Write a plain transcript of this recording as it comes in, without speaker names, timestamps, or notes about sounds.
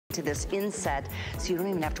to this inset, so you don't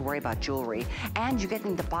even have to worry about jewelry. And you're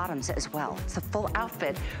getting the bottoms as well. It's a full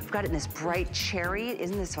outfit. We've got it in this bright cherry.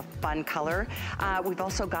 Isn't this a fun color? We've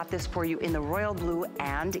also got this for you in the royal blue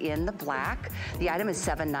and in the black. The item is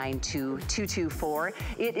 792224.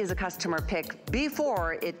 It is a customer pick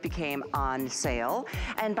before it became on sale.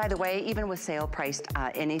 And by the way, even with sale priced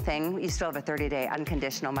anything, you still have a 30-day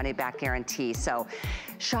unconditional money back guarantee. So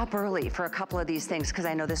shop early for a couple of these things, because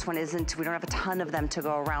I know this one isn't, we don't have a ton of them to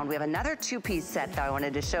go around. We have another two-piece set that I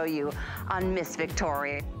wanted to show you on Miss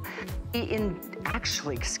Victoria.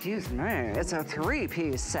 Actually, excuse me, it's a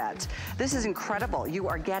three-piece set. This is incredible. You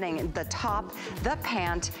are getting the top, the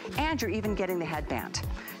pant, and you're even getting the headband.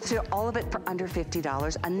 So all of it for under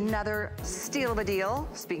 $50. Another steal of a deal.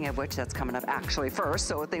 Speaking of which, that's coming up actually first,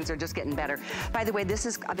 so things are just getting better. By the way, this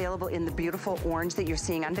is available in the beautiful orange that you're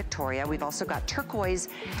seeing on Victoria. We've also got turquoise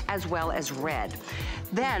as well as red.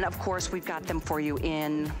 Then, of course, we've got them for you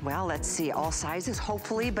in, well, let's see, all sizes,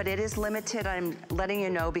 hopefully, but it is limited. I'm letting you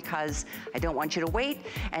know because I don't want you to wait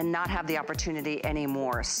and not have the opportunity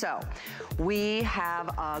anymore. So we have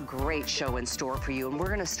a great show in store for you, and we're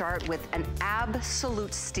gonna start with an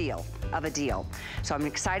absolute steal of a deal. So I'm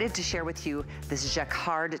excited to share with you this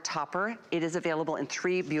jacquard topper. It is available in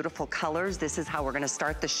 3 beautiful colors. This is how we're gonna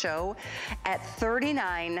start the show at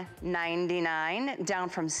 $39.99, down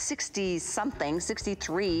from 60-something,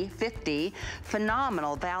 $63.50.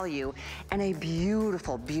 Phenomenal value, and a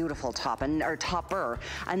beautiful, beautiful topper.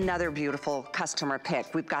 Another beautiful customer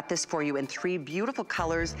pick. We've got this for you in 3 beautiful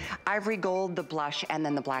colors: ivory gold, the blush, and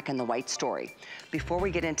then the black and the white story. Before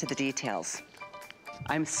we get into the details,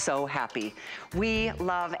 I'm so happy. We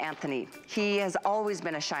love Antthony. He has always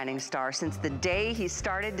been a shining star since the day he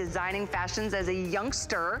started designing fashions as a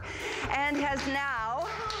youngster, and has now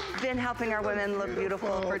been helping our women look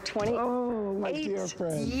beautiful for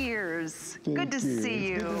 28 years. Good to see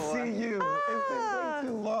you. Good to see you. It's been way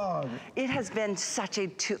too long. It has been such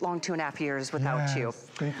a long 2.5 years without you.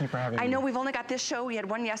 Thank you for having me. I know we've only got this show. We had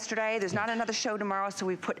one yesterday. There's not another show tomorrow, so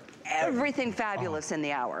we put everything fabulous in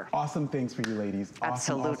the hour. Awesome things for you ladies.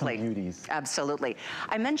 Absolutely. Awesome beauties. Absolutely.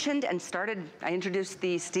 I mentioned and I introduced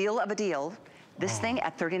the steal of a deal. This thing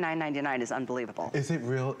at $39.99 is unbelievable. Is it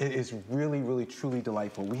real? It is really, really, truly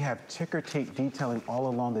delightful. We have ticker tape detailing all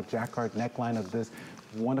along the jacquard neckline of this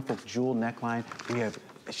wonderful jewel neckline. We have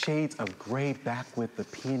shades of gray back with the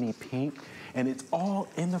peony pink, and it's all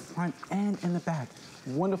in the front and in the back.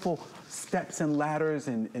 Wonderful steps and ladders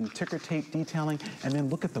and ticker tape detailing. And then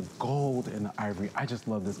look at the gold and the ivory. I just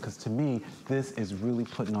love this, because to me, this is really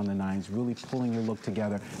putting on the nines, really pulling your look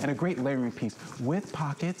together. And a great layering piece with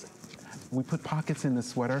pockets. We put pockets in the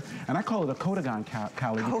sweater, and I call it a coat-a-gon,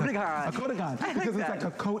 Callie. A coat-a-gon, because it's like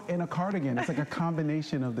a coat and a cardigan. It's like a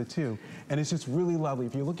combination of the two. And it's just really lovely.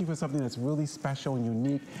 If you're looking for something that's really special and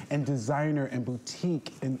unique and designer and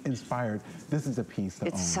boutique inspired, this is a piece to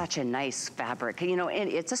own. It's such a nice fabric. You know, and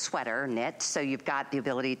it's a sweater knit, so you've got the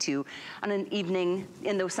ability to, on an evening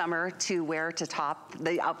in the summer, to wear to top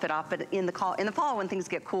the outfit off, but in the fall when things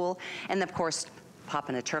get cool, and of course,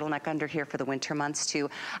 popping a turtleneck under here for the winter months too.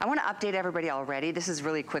 I want to update everybody already. This is a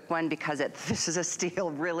really quick one because this is a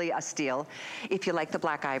steal, really a steal. If you like the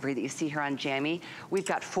black ivory that you see here on Jamie, we've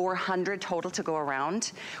got 400 total to go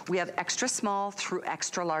around. We have extra small through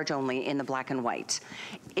extra large only in the black and white.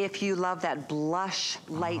 If you love that blush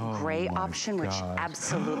light gray option, which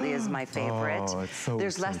absolutely is my favorite,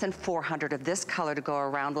 there's less than 400 of this color to go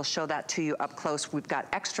around. We'll show that to you up close. We've got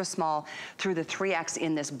extra small through the 3X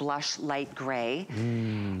in this blush light gray.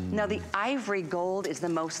 Now the ivory gold is the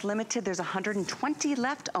most limited. There's 120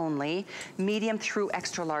 left only, medium through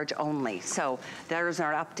extra large only. So there's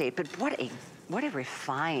our update, but what a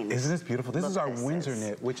refined. Isn't this beautiful? This is our Windsor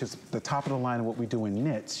knit, which is the top of the line of what we do in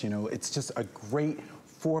knits. You know, it's just a great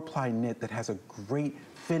 4-ply knit that has a great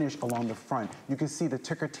finish along the front. You can see the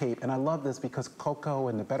ticker tape, and I love this because Coco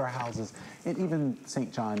and the Better Houses, and even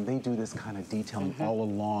St. John, they do this kind of detailing all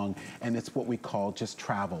along, and it's what we call just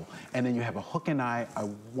travel. And then you have a hook and eye, a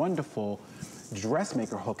wonderful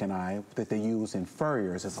dressmaker hook and eye that they use in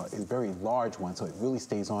furriers. It's a very large one, so it really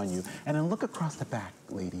stays on you. And then look across the back,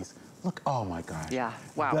 ladies. Look, oh my gosh. Yeah,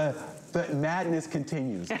 wow. The madness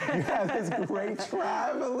continues. You have this great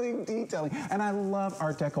traveling detailing. And I love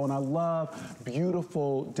Art Deco, and I love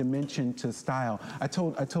beautiful dimension to style. I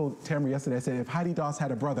told Tamara yesterday, I said, if Heidi Doss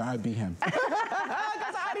had a brother, I'd be him.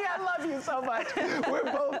 Heidi, I love you so much. We're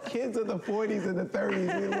both kids of the 40s and the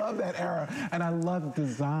 30s. We love that era. And I love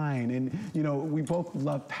design. And, you know, we both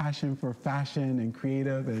love passion for fashion and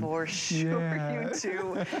creative. And, for sure, you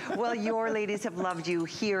too. Well, your ladies have loved you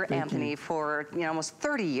here, Antthony, for almost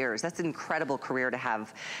 30 years. That's an incredible career to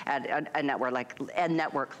have at a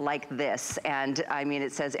network like this. And I mean,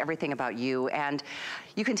 it says everything about you. And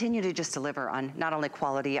you continue to just deliver on not only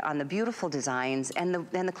quality, on the beautiful designs and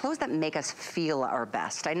the clothes that make us feel our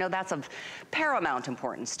best. I know that's of paramount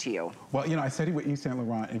importance to you. Well, you know, I studied with Yves Saint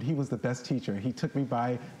Laurent, and he was the best teacher. He took me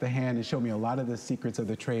by the hand and showed me a lot of the secrets of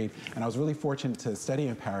the trade. And I was really fortunate to study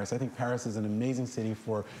in Paris. I think Paris is an amazing city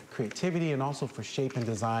for creativity and also for shape and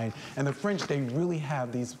design. And the French, they really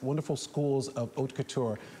have these wonderful schools of haute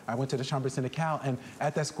couture. I went to the Chambre Syndicale, and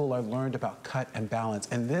at that school I learned about cut and balance.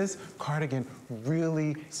 And this cardigan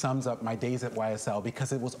really sums up my days at YSL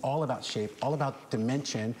because it was all about shape, all about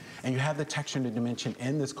dimension, and you have the texture and the dimension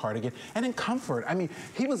in this cardigan, and in comfort. I mean,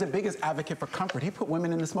 he was the biggest advocate for comfort. He put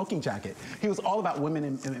women in the smoking jacket. He was all about women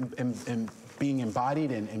in being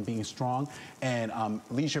embodied and being strong, and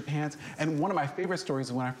leisure pants. And one of my favorite stories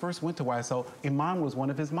is when I first went to YSL, Iman was one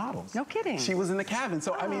of his models. No kidding. She was in the cabin.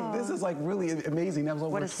 So, I mean, this is like really amazing. That was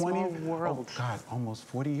over 20, small world. Oh God, almost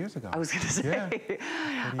 40 years ago. I was gonna say,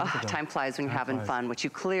 time flies when you're having fun, which you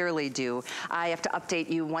clearly do. I have to update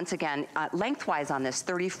you once again, lengthwise on this,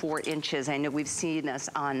 34 inches. I know we've seen this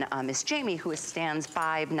on Miss Jamie, who stands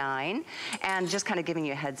 5'9", and just kind of giving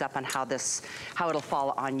you a heads up on how it'll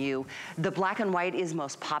fall on you. The black and white is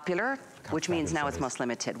most popular, which means now it's most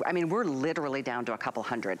limited. I mean, we're literally down to a couple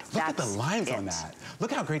hundred. Look at the lines on that.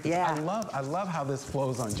 Look how great this is. I love how this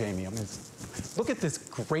flows on Jamie. I mean, look at this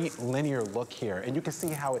great linear look here. And you can see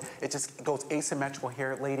how it just goes asymmetrical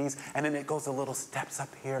here, ladies, and then it goes a little steps up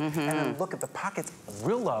here. And then look at the pockets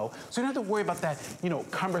real low. So you don't have to worry about that, you know,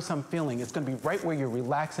 cumbersome feeling. It's gonna be right where you're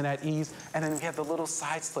relaxing at ease. And then you have the little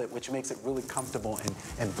side slit, which makes it really comfortable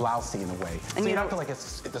and blousy in a way. And so you don't feel like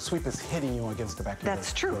the sweep is hitting you against the back of your legs.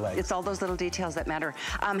 That's true. It's all those little details that matter.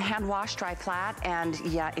 Hand wash, dry flat, and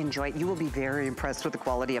yeah, enjoy it. You will be very impressed with the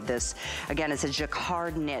quality of this. Again, it's a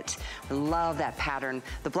jacquard knit. Love that pattern.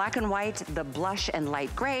 The black and white, the blush and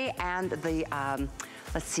light gray, and the,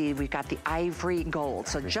 let's see, we've got the ivory gold.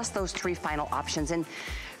 So just those three final options. And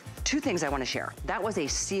two things I want to share. That was a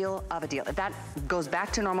steal of a deal. That goes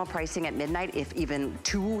back to normal pricing at midnight, if even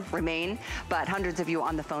two remain, but hundreds of you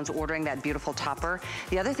on the phones ordering that beautiful topper.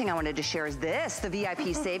 The other thing I wanted to share is this, the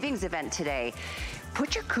VIP savings event today.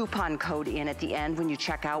 Put your coupon code in at the end when you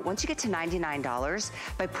check out. Once you get to $99,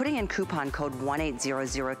 by putting in coupon code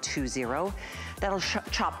 180020, that'll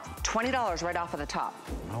chop $20 right off of the top.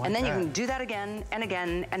 And then you can do that again and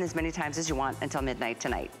again and as many times as you want until midnight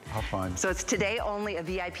tonight. How fun. So it's today only a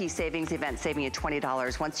VIP savings event, saving you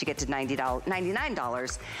 $20 once you get to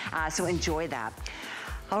 $99. So enjoy that.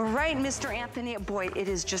 All right, Mr. Antthony, boy,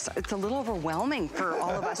 it's a little overwhelming for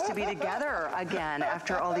all of us to be together again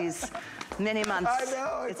after all these many months. I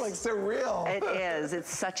know, it's like surreal. It is, it's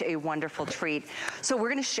such a wonderful treat. So we're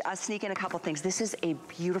gonna sneak in a couple things. This is a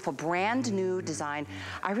beautiful, brand new design.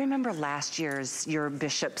 I remember last year's, your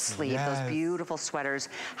bishop sleeve, those beautiful sweaters,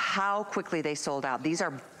 how quickly they sold out. These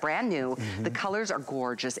are brand new. The colors are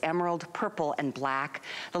gorgeous, emerald, purple, and black.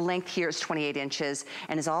 The length here is 28 inches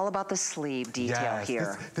and is all about the sleeve detail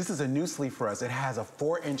here. This is a new sleeve for us. It has a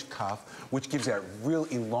 4-inch cuff, which gives that real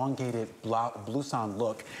elongated blouson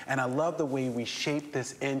look. And I love the way we shape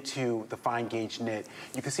this into the fine gauge knit.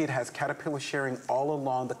 You can see it has caterpillar shirring all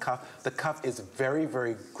along the cuff. The cuff is very,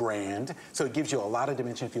 very grand, so it gives you a lot of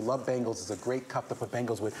dimension. If you love bangles, it's a great cuff to put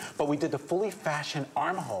bangles with. But we did the fully fashioned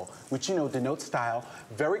armhole, which, you know, denotes style.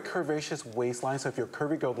 Very curvaceous waistline, so if you're a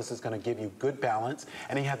curvy girl, this is gonna give you good balance.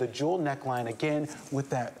 And you have the jewel neckline, again,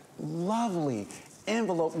 with that lovely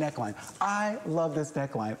envelope neckline. I love this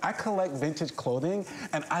neckline. I collect vintage clothing,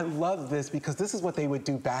 and I love this because this is what they would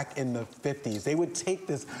do back in the 50s. They would take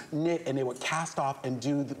this knit and they would cast off and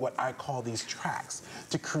do what I call these tracks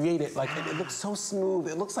to create it. Like, it looks so smooth.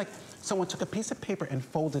 It looks like someone took a piece of paper and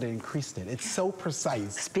folded it and creased it. It's so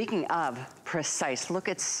precise. Speaking of precise, look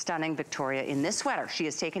at stunning Victoria in this sweater. She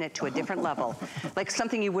has taken it to a different level, like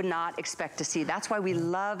something you would not expect to see. That's why we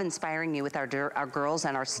love inspiring you with our girls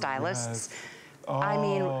and our stylists. I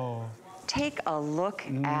mean, take a look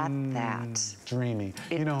at that. Dreamy.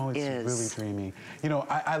 You know, it's really dreamy. You know,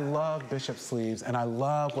 I love bishop sleeves, and I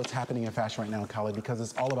love what's happening in fashion right now in college because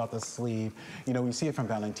it's all about the sleeve. You know, we see it from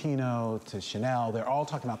Valentino to Chanel. They're all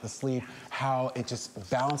talking about the sleeve, how it just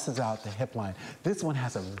balances out the hip line. This one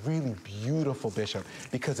has a really beautiful bishop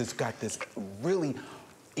because it's got this really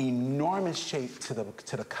enormous shape to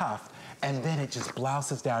the cuff, and then it just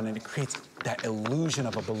blouses down and it creates that illusion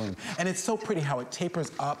of a balloon. And it's so pretty how it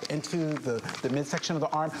tapers up into the midsection of the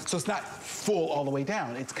arm, so it's not full all the way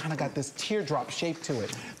down. It's kind of got this teardrop shape to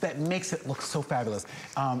it that makes it look so fabulous.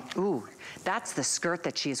 Ooh, that's the skirt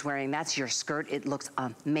that she's wearing. That's your skirt. It looks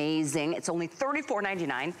amazing. It's only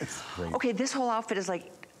 $34.99. It's great. Okay, this whole outfit is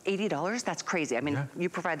like $80, that's crazy. I mean, you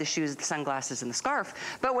provide the shoes, the sunglasses, and the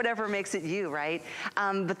scarf, but whatever makes it you, right?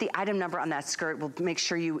 But the item number on that skirt will make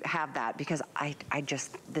sure you have that, because I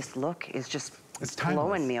just, this look is just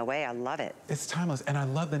blowing me away. I love it. It's timeless, and I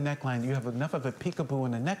love the neckline. You have enough of a peekaboo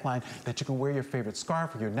in the neckline that you can wear your favorite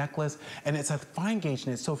scarf or your necklace, and it's a fine gauge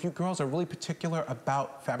knit. So if you girls are really particular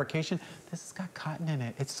about fabrication, this has got cotton in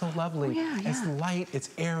it. It's so lovely. Oh, yeah. It's light,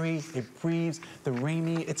 it's airy, it breathes, the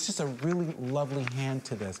rainy. It's just a really lovely hand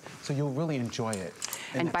to this. So you'll really enjoy it.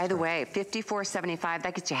 And by the way, $54.75,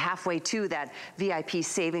 that gets you halfway to that VIP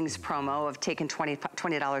savings promo of taking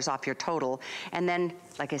 $20 off your total. And then,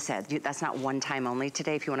 like I said, that's not one time only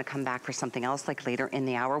today. If you want to come back for something else, like later in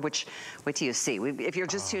the hour, which, wait till you see. If you're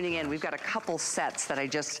just tuning in, we've got a couple sets that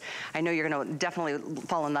I know you're going to definitely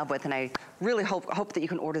fall in love with, and I really hope that you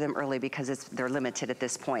can order them early, because they're limited at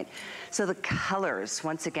this point. So the colors,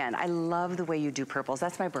 once again, I love the way you do purples.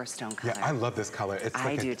 That's my birthstone color. Yeah, I love this color. It's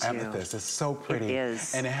like an amethyst. It's so pretty. It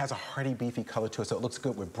is. And it has a hearty, beefy color to it. So it looks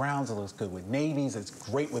good with browns, it looks good with navies, it's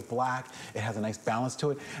great with black. It has a nice balance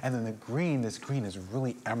to it. And then the green, this green is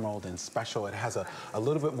really emerald and special. It has a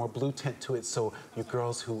little bit more blue tint to it, so you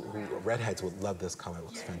girls who redheads would love this color. It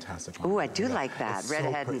looks fantastic. Ooh, I do like that.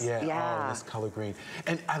 Redhead. So yeah. Oh, this color green.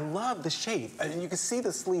 And I love the shape. And you can see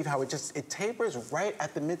the sleeve, how it tapers right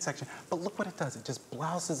at the midsection. But look what it does. It just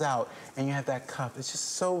blouses out, and you have that cuff. It's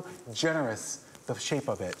just so generous, the shape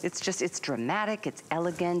of it. It's dramatic, it's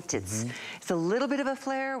elegant, it's a little bit of a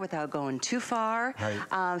flare without going too far.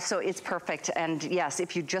 Right. So it's perfect. And yes,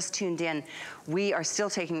 if you just tuned in, we are still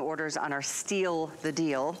taking orders on our Steal the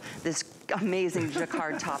Deal, this amazing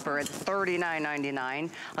jacquard topper at $39.99.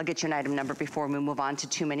 I'll get you an item number before we move on to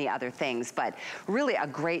too many other things, but really a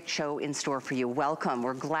great show in store for you. Welcome,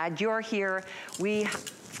 we're glad you're here.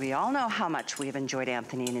 We all know how much we have enjoyed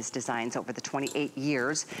Antthony and his designs over the 28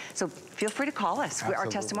 years, so feel free to call us. Our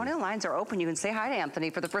testimonial lines are open. You can say hi to Antthony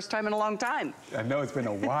for the first time in a long time. I know it's been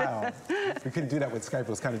a while. We couldn't do that with Skype. It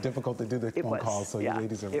was kind of difficult to do the phone calls, so you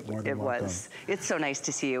ladies are more than welcome. It's so nice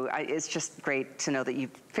to see you. It's just great to know that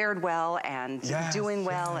you've fared well and doing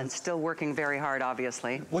well and still working very hard,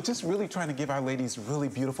 obviously. Well, just really trying to give our ladies really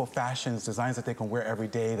beautiful fashions, designs that they can wear every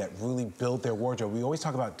day that really build their wardrobe. We always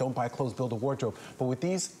talk about don't buy clothes, build a wardrobe, but with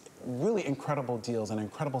these really incredible deals and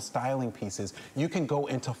incredible styling pieces, you can go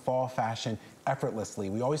into fall fashion effortlessly.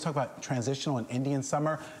 We always talk about transitional and Indian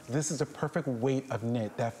summer. This is a perfect weight of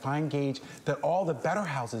knit, that fine gauge that all the better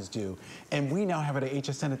houses do. And we now have it at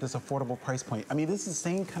HSN at this affordable price point. I mean, this is the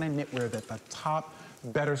same kind of knitwear that the top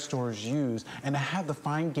better stores use, and to have the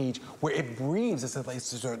fine gauge where it breathes. It's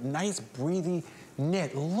a nice breathy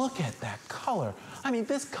knit. Look at that color. I mean,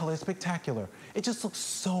 this color is spectacular. It just looks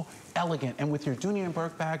so elegant. And with your Dooney &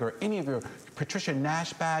 Burke bag or any of your Patricia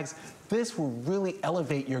Nash bags, this will really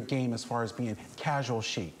elevate your game as far as being casual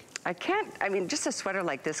chic. I mean, just a sweater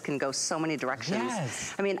like this can go so many directions.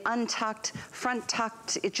 Yes. I mean, untucked, front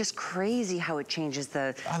tucked, it's just crazy how it changes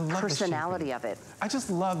the personality of it. I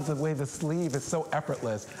just love the way the sleeve is so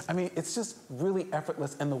effortless. I mean, it's just really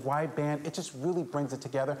effortless, and the wide band, it just really brings it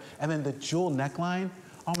together. And then the jewel neckline,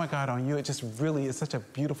 oh my God, on you, it just really is such a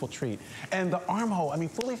beautiful treat. And the armhole, I mean,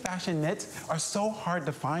 fully fashioned knits are so hard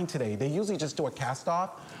to find today. They usually just do a cast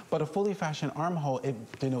off, but a fully fashioned armhole, it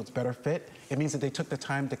denotes better fit. It means that they took the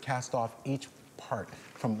time to cast off each part.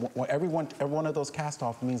 From every one of those cast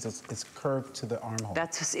off means it's curved to the armhole.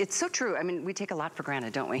 It's so true. I mean, we take a lot for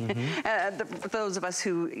granted, don't we? For those of us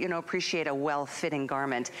who, appreciate a well-fitting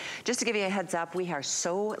garment. Just to give you a heads up, we are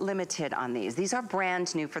so limited on these. These are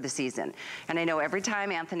brand new for the season. And I know every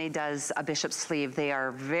time Antthony does a bishop sleeve, they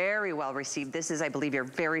are very well received. This is, I believe, your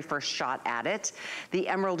very first shot at it. The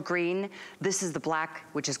emerald green, this is the black,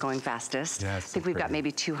 which is going fastest. Yes, I think we've got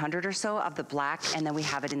maybe 200 or so of the black, and then we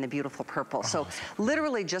have it in the beautiful purple. So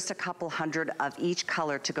literally just a couple hundred of each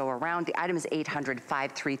color to go around. The item is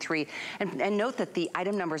 800-533. And note that the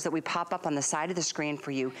item numbers that we pop up on the side of the screen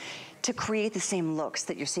for you, to create the same looks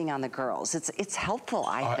that you're seeing on the girls. It's helpful,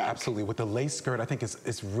 I think. Absolutely. With the lace skirt, I think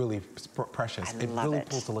it's really precious. It really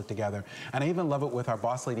pulls the look together. And I even love it with our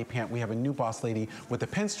Boss Lady pant. We have a new Boss Lady with the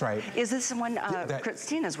pinstripe. Is this the one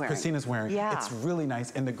Christina's wearing? Christina's wearing. Yeah. It's really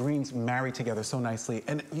nice, and the greens marry together so nicely.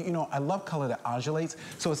 And you know, I love color that undulates,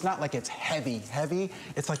 so it's not like it's heavy.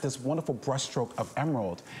 It's like this wonderful brushstroke of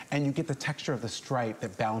emerald, and you get the texture of the stripe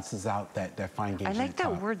that balances out that fine gauge. I like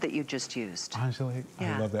that word that you just used. Undulate.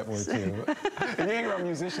 Yeah. I love that word too. And you hear our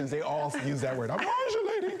musicians, they all use that word. I'm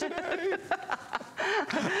undulating today.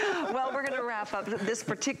 Well, we're going to wrap up this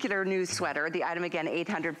particular new sweater. The item again,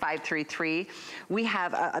 800-533. We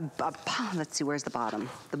have let's see, where's the bottom?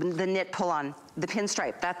 The knit pull-on, the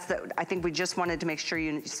pinstripe. That's I think we just wanted to make sure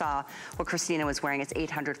you saw what Christina was wearing. It's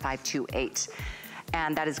 800-528.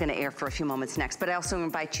 And that is going to air for a few moments next. But I also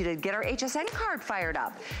invite you to get our HSN card fired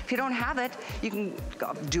up. If you don't have it, you can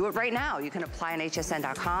do it right now. You can apply on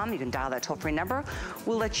hsn.com. You can dial that toll-free number.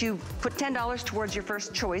 We'll let you put $10 towards your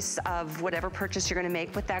first choice of whatever purchase you're going to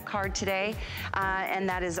make with that card today. And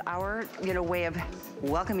that is our way of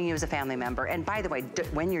welcoming you as a family member. And by the way,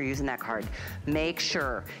 when you're using that card, make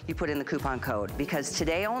sure you put in the coupon code, because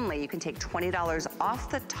today only you can take $20 off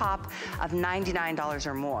the top of $99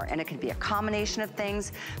 or more. And it can be a combination of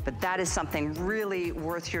things, but that is something really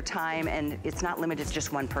worth your time, and it's not limited to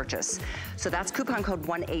just one purchase. So that's coupon code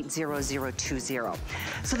 180020.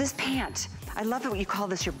 So this pant, I love it when you call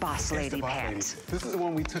this your Boss Lady pant. This is the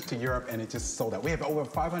one we took to Europe, and it just sold out. We have over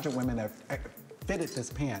 500 women that fitted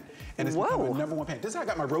this pant, and it's become our #1 pant. This is how I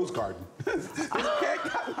got my rose garden. This pant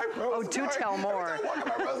got my rose garden. Do tell more. Every time I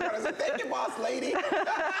walk in my rose garden, I said, thank you, Boss Lady.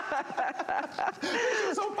 This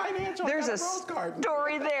is so financial. There's a rose garden.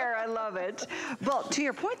 Story there. I love it. Well, to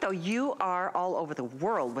your point, though, you are all over the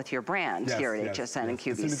world with your brand here at HSN and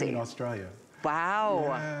QVC. It's in Australia. Wow.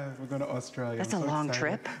 Yeah, we're going to Australia. That's a long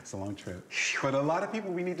trip. It's a long trip. But a lot of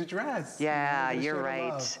people we need to dress. Yeah, you're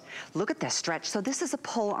right. Look at the stretch. So this is a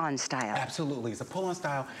pull-on style. Absolutely. It's a pull-on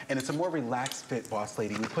style, and it's a more relaxed fit, Boss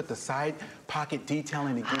Lady. We put the side pocket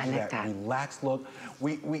detailing to give you that relaxed look.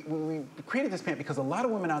 We created this pant because a lot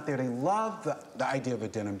of women out there, they love the idea of a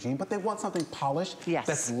denim jean, but they want something polished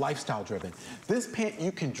that's lifestyle driven. This pant,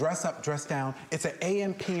 you can dress up, dress down. It's an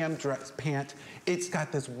AM, PM dress pant. It's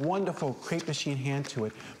got this wonderful crepe machine hand to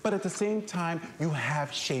it, but at the same time, you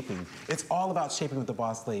have shaping. It's all about shaping with the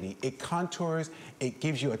Boss Lady. It contours, it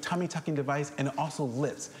gives you a tummy tucking device, and it also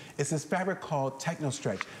lifts. It's this fabric called Techno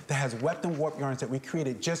Stretch that has webbed and warp yarns that we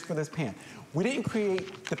created just for this pant. We didn't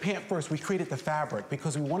create the pant first, we created the fabric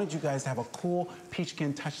because we wanted you guys to have a cool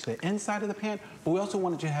peachskin touch to the inside of the pant, but we also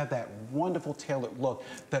wanted you to have that wonderful tailored look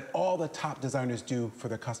that all the top designers do for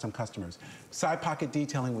their custom customers. Side pocket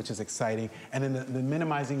detailing, which is exciting, and then the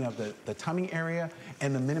minimizing of the tummy area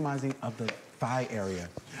and the minimizing of the thigh area.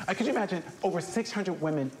 Could you imagine over 600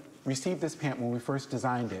 women received this pant when we first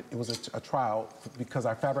designed it. It was a trial because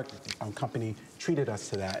our fabric company treated us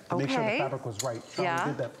to that to make sure the fabric was right.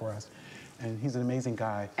 Charlie did that for us. And he's an amazing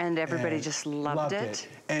guy. And everybody just loved it.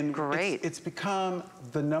 And great. It's become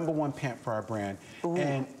the #1 pant for our brand. Ooh.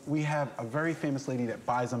 And we have a very famous lady that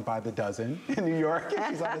buys them by the dozen in New York.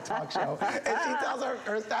 And she's on the talk show. And she tells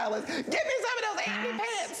her stylist, give me some of those Anthony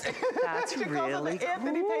pants. That's she really calls them the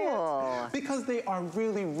Anthony pants. Because they are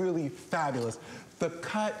really, really fabulous. The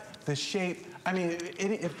cut, the shape. I mean,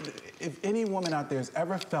 if any woman out there has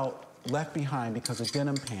ever felt left behind because of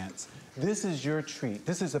denim pants, this is your treat.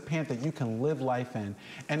 This is a pant that you can live life in.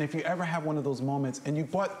 And if you ever have one of those moments and you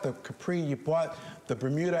bought the capri, you bought the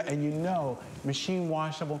Bermuda, and you know, machine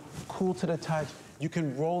washable, cool to the touch, you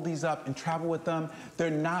can roll these up and travel with them.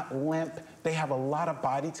 They're not limp. They have a lot of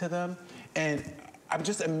body to them. And I'm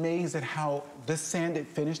just amazed at how this sanded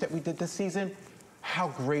finish that we did this season, how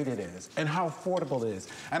great it is and how affordable it is.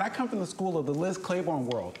 And I come from the school of the Liz Claiborne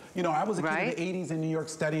world. You know, I was a kid in the 80s in New York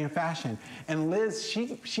studying fashion. And Liz,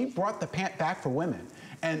 she brought the pant back for women.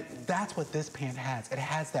 And that's what this pant has. It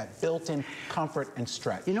has that built-in comfort and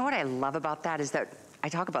stretch. You know what I love about that is that I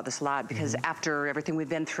talk about this a lot because after everything we've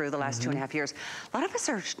been through the last 2.5 years, a lot of us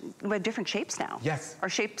we have different shapes now. Yes. Our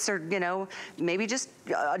shapes are, you know, maybe just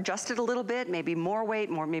adjusted a little bit, maybe more weight,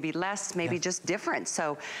 maybe less, maybe just different.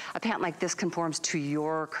 So a pant like this conforms to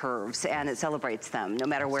your curves and it celebrates them no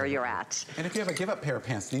matter where you're at. And if you have a give-up pair of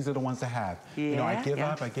pants, these are the ones to have. You know, I give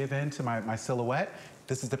up, I give in to my silhouette.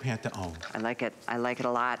 This is the pant to own. I like it. I like it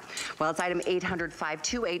a lot. Well, it's item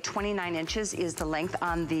 800-528. 29 inches is the length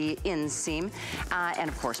on the inseam. And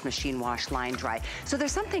of course, machine wash, line dry. So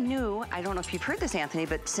there's something new. I don't know if you've heard this, Anthony,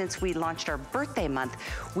 but since we launched our birthday month,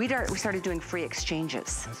 we started doing free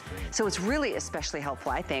exchanges. That's great. So it's really especially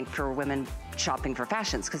helpful, I think, for women shopping for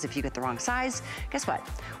fashions, because if you get the wrong size, guess what?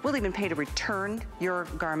 We'll even pay to return your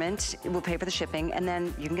garment. We'll pay for the shipping, and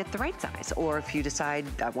then you can get the right size. Or if you decide,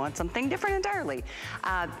 I want something different entirely,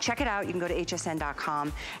 check it out. You can go to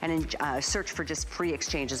hsn.com and search for just free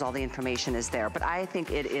exchanges. All the information is there. But I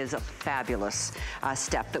think it is a fabulous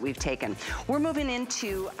step that we've taken. We're moving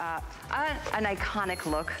into an iconic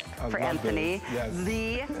look for Anthony. Yes.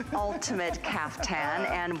 The ultimate caftan.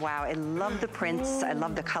 And wow, I love the prints. I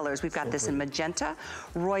love the colors. We've got this in magenta,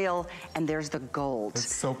 royal, and there's the gold.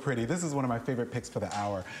 It's so pretty. This is one of my favorite picks for the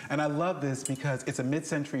hour. And I love this because it's a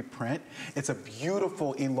mid-century print. It's a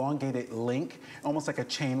beautiful elongated link, almost like a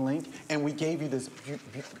chain link. And we gave you this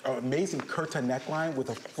amazing kurta neckline with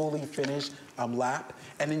a fully finished lap.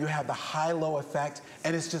 And then you have the high-low effect,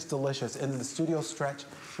 and it's just delicious. And the studio stretch.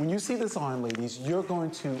 When you see this on, ladies, you're going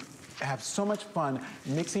to have so much fun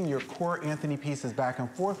mixing your core Antthony pieces back and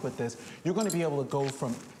forth with this. You're going to be able to go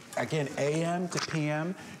from, again, AM to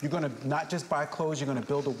PM. You're going to not just buy clothes, you're going to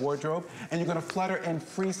build a wardrobe, and you're going to flutter and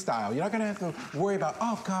freestyle. You're not going to have to worry about,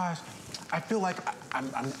 oh gosh, I feel like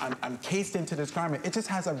I'm cased into this garment. It just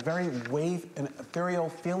has a very wave and ethereal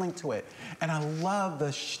feeling to it. And I love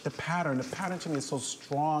the pattern. The pattern to me is so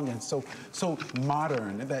strong and so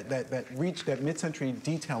modern. That mid-century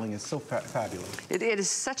detailing is so fabulous. It is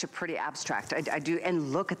such a pretty abstract. I do,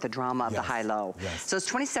 and look at the drama of the high-low. Yes. So it's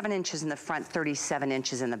 27 inches in the front, 37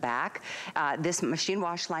 inches in the back. This machine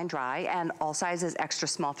wash, line dry, and all sizes extra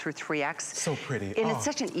small through 3X. So pretty. And it's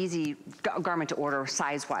such an easy garment to order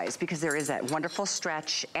size-wise because there is that wonderful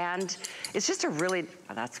stretch, and it's just a really,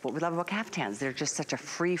 that's what we love about caftans. They're just such a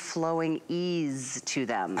free-flowing ease to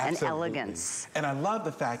them. Absolutely. And elegance. And I love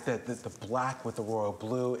the fact that the black with the royal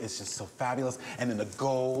blue is just so fabulous, and then the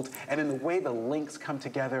gold, and in the way the links come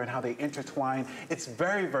together and how they intertwine, it's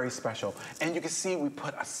very, very special. And you can see we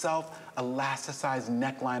put a self-elasticized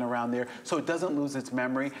neckline around there so it doesn't lose its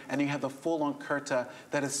memory, and you have the full-on kurta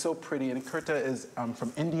that is so pretty. And kurta is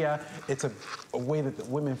from India. It's a way that the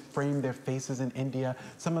women frame their faces in India.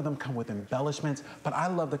 Some of them come with embellishments, but I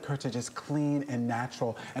love the kurta just clean and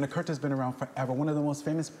natural. And the kurta's been around forever. One of the most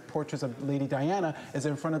famous portraits of Lady Diana is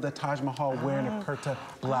in front of the Taj Mahal wearing a kurta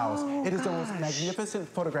blouse. It is the most magnificent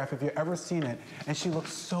photograph if you've ever seen it, and she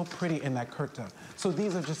looks so pretty in that kurta. So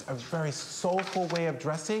these are just a very soulful way of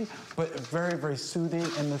dressing, but very, very soothing,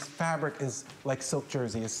 and this fabric is like silk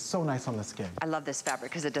jersey. It's so nice on the skin. I love this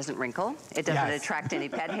fabric because it doesn't wrinkle. It doesn't attract any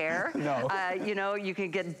pet hair. No. You know, you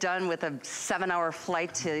can get done with a 7-hour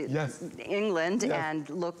flight to England and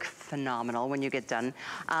look phenomenal when you get done.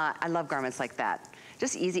 I love garments like that.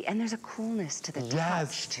 Just easy, and there's a coolness to the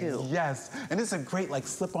touch too. Yes, and this is a great like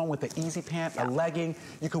slip on with the easy pant, a legging.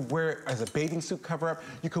 You could wear it as a bathing suit cover up.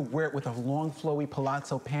 You could wear it with a long flowy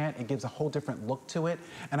palazzo pant. It gives a whole different look to it.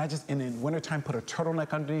 And I just, in the wintertime, put a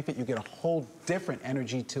turtleneck underneath it. You get a whole different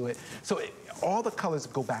energy to it. So all the colors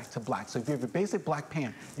go back to black. So if you have a basic black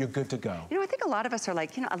pant, you're good to go. You know, I think a lot of us are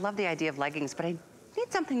like, you know, I love the idea of leggings, but I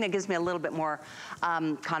need something that gives me a little bit more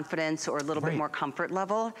confidence or a little bit more comfort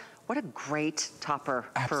level. What a great topper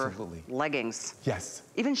for leggings. Yes.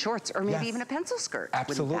 Even shorts, or maybe even a pencil skirt.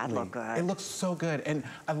 Absolutely. Wouldn't that look good? It looks so good. And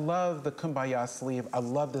I love the kumbaya sleeve. I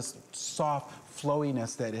love this soft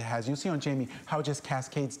flowiness that it has. You see on Jamie how it just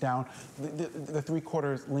cascades down the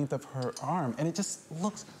 3/4 length of her arm, and it just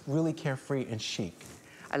looks really carefree and chic.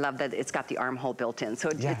 I love that it's got the armhole built in, so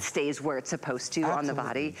it stays where it's supposed to on the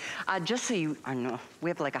body. Just so you know, we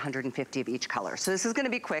have like 150 of each color. So this is gonna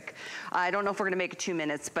be quick. I don't know if we're gonna make it 2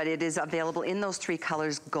 minutes, but it is available in those 3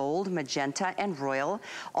 colors, gold, magenta, and royal.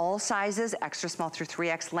 All sizes, extra small through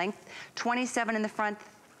 3X length, 27 in the front,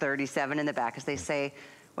 37 in the back. As they say,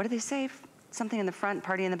 what do they say? Something in the front,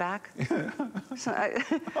 party in the back? Business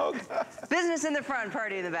in the front,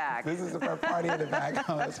 party in the back. Business in the front, party in the back.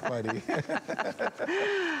 Oh, that's funny.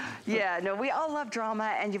 Yeah, no, we all love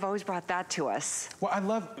drama, and you've always brought that to us. Well, I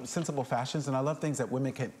love sensible fashions, and I love things that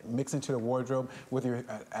women can mix into their wardrobe, whether you're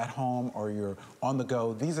at home or you're on the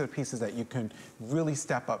go. These are the pieces that you can really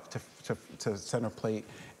step up to center plate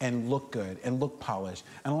and look good and look polished.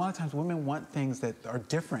 And a lot of times women want things that are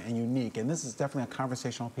different and unique, and this is definitely a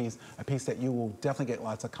conversational piece, a piece that you will definitely get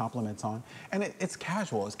lots of compliments on. And it's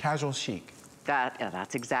casual chic.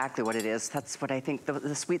 That's exactly what it is. That's what I think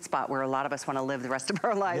the sweet spot where a lot of us want to live the rest of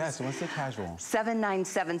our lives. Yes, what's the casual?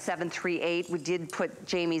 797-738. We did put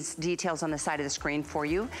Jamie's details on the side of the screen for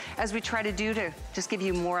you, as we try to do to just give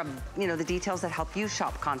you more of, you know, the details that help you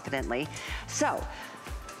shop confidently. So,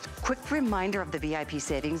 quick reminder of the VIP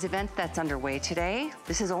savings event that's underway today.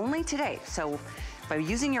 This is only today, so by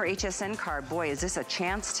using your HSN card, boy, is this a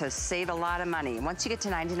chance to save a lot of money. Once you get to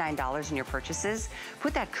 $99 in your purchases,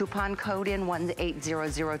 put that coupon code in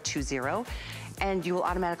 180020, and you will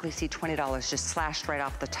automatically see $20 just slashed right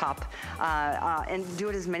off the top. And do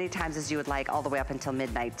it as many times as you would like, all the way up until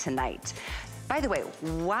midnight tonight. By the way,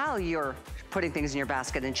 while you're putting things in your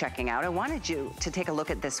basket and checking out, I wanted you to take a look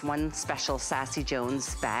at this one special Sassy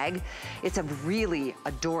Jones bag. It's a really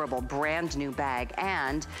adorable brand new bag,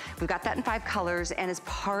 and we've got that in 5 colors, and as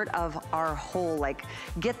part of our whole, like,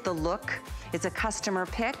 get the look, it's a customer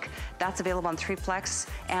pick. That's available on 3 flex,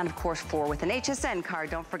 and of course 4 with an HSN card,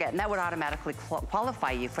 don't forget, and that would automatically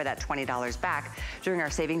qualify you for that $20 back during our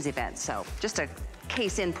savings event. So just a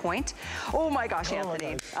case in point. Oh my gosh,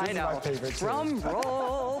 Anthony. I know. Drum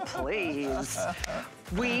roll, please.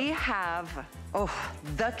 We have,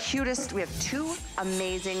 the cutest. We have 2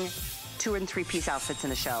 amazing 2- and 3-piece outfits in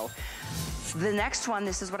the show. The next one,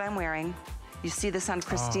 this is what I'm wearing. You see this on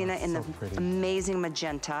Christina in the amazing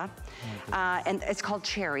magenta. And it's called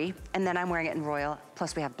Cherry. And then I'm wearing it in Royal.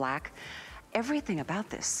 Plus we have black. Everything about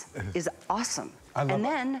this is awesome. And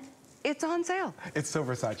then it's on sale. It's so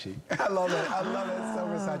Versace. I love it. I love it. It's so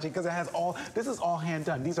Versace because it has all, this is all hand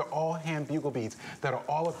done. These are all hand bugle beads that are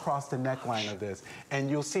all across the neckline of this. And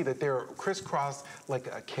you'll see that they're crisscrossed like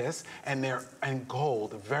a kiss, and they're in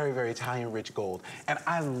gold, very, very Italian rich gold. And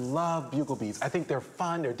I love bugle beads. I think they're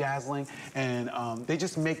fun, they're dazzling, and they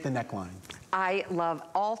just make the neckline. I love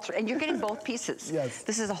all 3, and you're getting both pieces. Yes.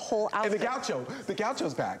 This is a whole outfit. And the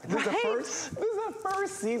gaucho's back. This is the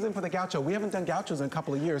first season for the gaucho. We haven't done gauchos in a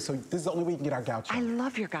couple of years, so this is the only way we can get our gaucho. I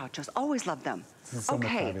love your gauchos, always love them. This is so much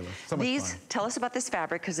fabulous. So much fun. Tell us about this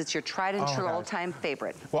fabric, because it's your tried and true all-time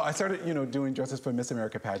favorite. Well, I started, doing dresses for Miss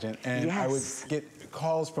America pageant, and I would get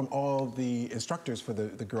calls from all the instructors for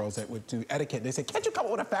the girls that would do etiquette. They said, can't you come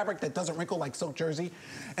up with a fabric that doesn't wrinkle like silk jersey?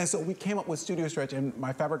 And so we came up with Studio Stretch, and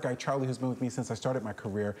my fabric guy, Charlie, who's been with me since I started my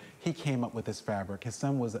career, he came up with this fabric. His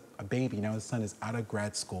son was a baby. Now his son is out of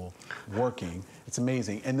grad school working. It's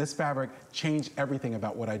amazing. And this fabric changed everything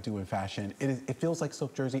about what I do in fashion. It feels like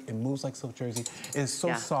silk jersey. It moves like silk jersey. It is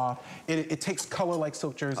so soft. It takes color like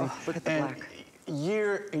silk jersey. Oh, look at the black.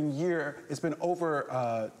 Year in year, it's been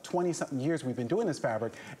over 20-something years we've been doing this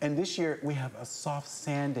fabric, and this year we have a soft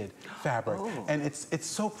sanded fabric, and it's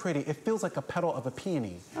so pretty. It feels like a petal of a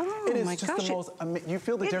peony. It is just the most you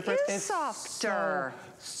feel the difference. It's softer.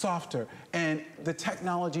 So softer, and the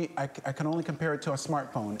technology, I can only compare it to a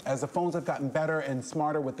smartphone. As the phones have gotten better and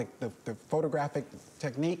smarter with the photographic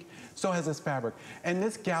technique, so has this fabric. And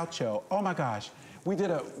this gaucho, oh my gosh. We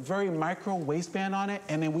did a very micro waistband on it,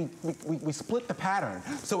 and then we split the pattern.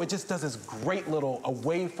 So it just does this great little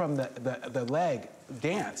away from the leg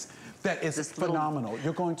dance that is phenomenal.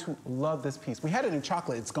 You're going to love this piece. We had it in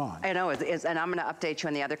chocolate, it's gone. I know, and I'm gonna update you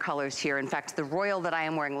on the other colors here. In fact, the royal that I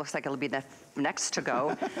am wearing looks like it'll be the next to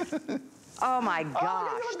go. Oh my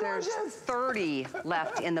gosh, there's 30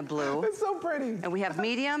 left in the blue. It's so pretty. And we have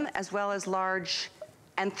medium as well as large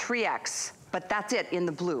and 3X. But that's it in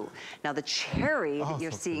the blue. Now the cherry that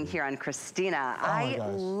you're seeing here on Christina, I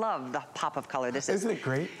love the pop of color. This is. Isn't it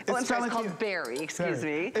great? It's called berry, excuse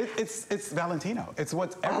me. It's Valentino. It's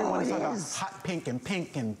what everyone is talking about. Hot pink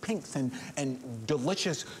and pinks and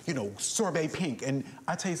delicious, sorbet pink. And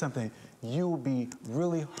I tell you something, you will be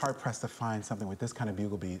really hard-pressed to find something with this kind of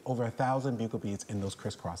bugle bead. Over 1,000 bugle beads in those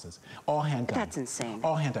crisscrosses. All hand done. That's insane.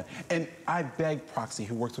 All hand done. And I begged Proxy,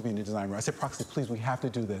 who works with me in the design room, I said, Proxy, please, we have to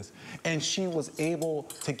do this. And she was able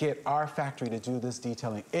to get our factory to do this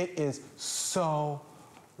detailing. It is so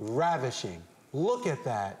ravishing. Look at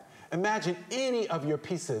that. Imagine any of your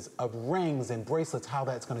pieces of rings and bracelets, how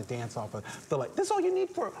that's gonna dance off of the light. This is all you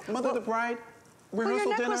need for Mother of the Bride. Well, your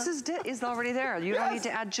necklace is already there. You don't need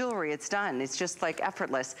to add jewelry. It's done. It's just like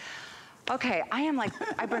effortless. Okay,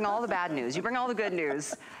 I bring all the bad news. You bring all the good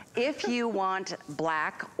news. If you want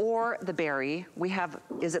black or the berry, we have,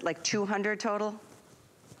 is it like 200 total?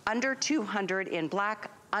 Under 200 in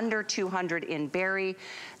black, under 200 in berry.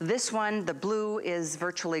 This one, the blue, is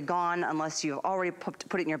virtually gone unless you've already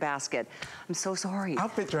put it in your basket. I'm so sorry.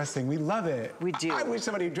 Outfit dressing, we love it. We do. I wish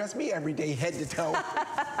somebody would dress me every day, head to toe.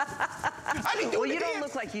 I be doing well, you don't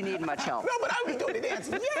look like you need much help. No, but I be doing the dance.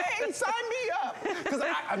 Yay, sign me up. Because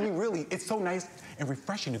I mean, really, it's so nice and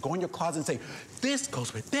refreshing to go in your closet and say, this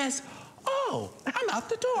goes with this. Oh, go. I'm out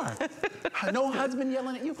the door. No husband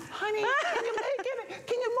yelling at you, honey, can you make it?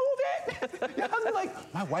 Can you move it? Your husband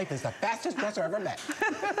like, my wife is the fastest dresser I've ever met.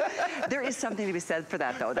 There is something to be said for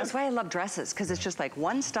that, though. That's why I love dresses, because it's just like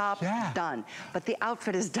one stop, done. But the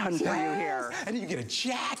outfit is done for you here. And then you get a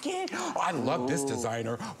jacket. Oh, I love this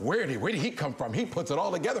designer. Where did he come from? He puts it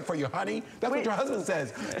all together for you, honey. That's what your husband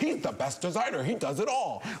says. He's the best designer. He does it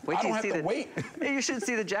all. I don't have to wait. You should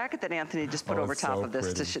see the jacket that Anthony just put over top of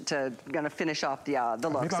this to gonna finish off the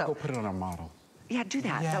look. Maybe I'll go put it on our model. Yeah, do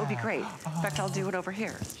that. That would be great. In fact, I'll do it over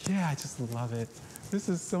here. Yeah, I just love it. This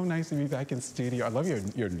is so nice to be back in studio. I love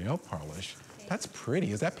your nail polish. That's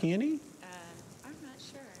pretty. Is that peony? I'm not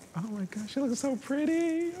sure. Oh my gosh, it looks so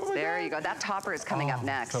pretty. Oh there you go. That topper is coming up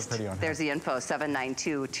next. So pretty on her. There's the info,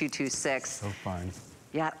 792-226. So fun.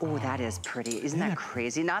 Yeah, oh, that is pretty. Isn't that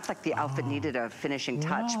crazy? Not like the outfit needed a finishing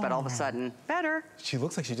touch, but all of a sudden, better. She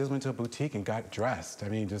looks like she just went to a boutique and got dressed. I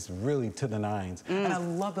mean, just really to the nines. And I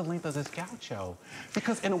love the length of this gaucho.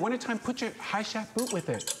 Because in the wintertime, put your high shaft boot with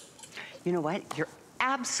it. You know what? You're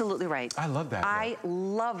absolutely right. I love that. I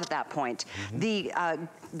love that point. The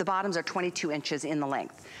bottoms are 22 inches in the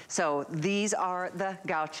length. So these are the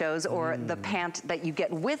gauchos, or the pant that you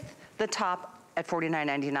get with the top at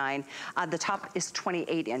 $49.99. The top is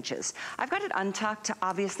 28 inches. I've got it untucked,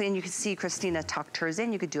 obviously, and you can see Christina tucked hers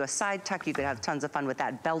in. You could do a side tuck. You could have tons of fun with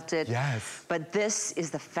that belted. Yes. But this is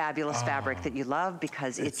the fabulous fabric that you love,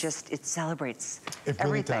 because it celebrates it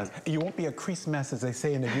everything. Really does. You won't be a crease mess, as they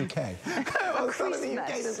say in the UK. I was telling the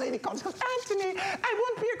UK, this lady comes, Antthony, I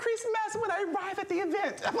won't be a crease mess when I arrive at the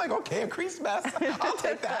event. I'm like, okay, a crease mess. I'll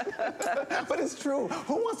take that. But it's true.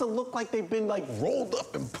 Who wants to look like they've been like rolled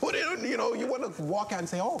up and put in, you know, you want to walk out and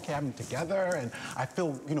say, oh, okay, I'm together and I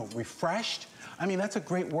feel, you know, refreshed. I mean, that's a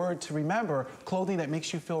great word to remember. Clothing that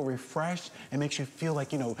makes you feel refreshed and makes you feel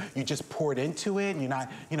like, you know, you just poured into it. You're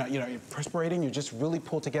not, you're perspirating. You're just really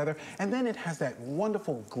pulled together. And then it has that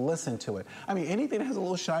wonderful glisten to it. I mean, anything that has a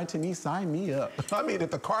little shine to me, sign me up. I mean,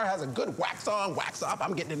 if the car has a good wax on, wax off,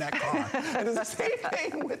 I'm getting in that car. And it's the same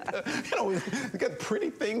thing with the, you got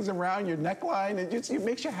pretty things around your neckline. It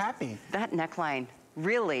makes you happy. That neckline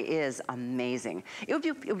really is amazing. It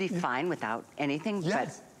would be fine without anything,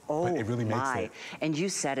 but oh, but it really makes it. And you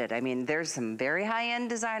said it. I mean, there's some very high-end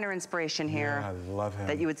designer inspiration here. Yeah, I love him.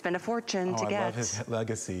 That you would spend a fortune to get. I love his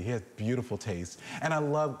legacy. He has beautiful taste. And I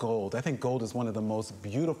love gold. I think gold is one of the most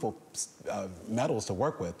beautiful metals to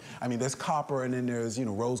work with. I mean, there's copper and then there's,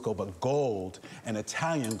 rose gold, but gold and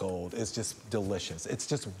Italian gold is just delicious. It's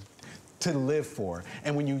just to live for.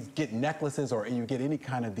 And when you get necklaces or you get any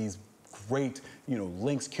kind of these great,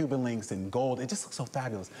 links, Cuban links and gold, it just looks so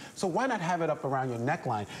fabulous. So why not have it up around your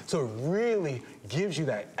neckline so it really gives you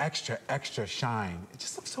that extra, extra shine? It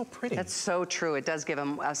just looks so pretty. That's so true. It does give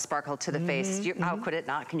them a sparkle to the face. How could it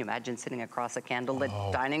not? Can you imagine sitting across a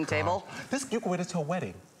candlelit dining table? You can wear this to a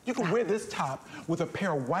wedding. You can wear this top with a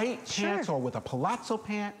pair of white pants or with a palazzo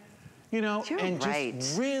pant. And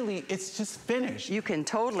just really, it's just finished. You can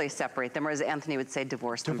totally separate them, or as Anthony would say,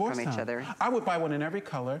 divorce them from each other. I would buy one in every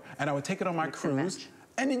color, and I would take it on my cruise,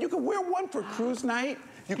 and then you can wear one for cruise night.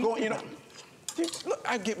 You go, look,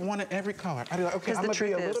 I get one in every color. I'd be like, okay, I'm gonna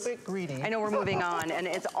be a little bit greedy. I know we're moving on, and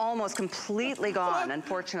it's almost completely gone,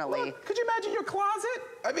 unfortunately. Look, could you imagine your closet?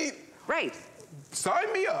 I mean,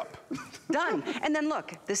 sign me up. Done. And then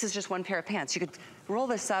look, this is just one pair of pants. You could roll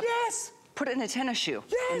this up. Yes. Put it in a tennis shoe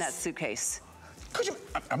in that suitcase. Could you?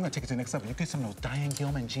 I'm gonna take it to the next level. You get some of those Diane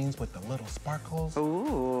Gilman jeans with the little sparkles.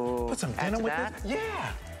 Ooh. Put some denim with it.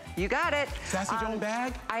 Yeah. You got it. Sassy Joan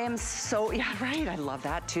bag. I am so, I love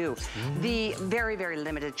that too. The very, very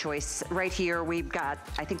limited choice right here. We've got,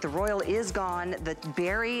 I think the royal is gone. The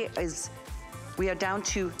berry we are down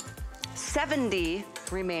to 70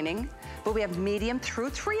 remaining. But we have medium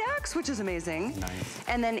through 3X, which is amazing. Nice.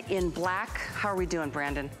 And then in black, how are we doing,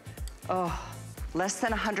 Brandon? Oh, less than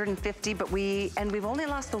 150, but we've only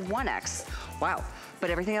lost the 1X. Wow, but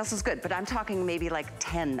everything else is good. But I'm talking maybe like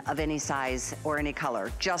 10 of any size or any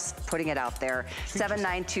color, just putting it out there.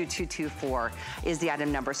 792224 is the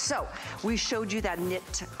item number. So we showed you that knit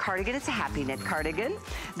cardigan. It's a happy knit cardigan.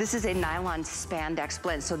 This is a nylon spandex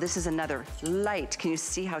blend. So this is another light. Can you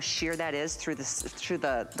see how sheer that is through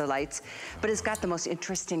the lights? But it's got the most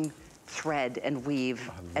interesting thread and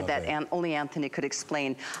weave that only Antthony could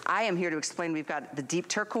explain. I am here to explain. We've got the deep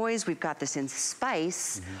turquoise, we've got this in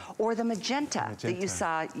spice, or the magenta that you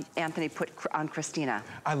saw Antthony put on Christina.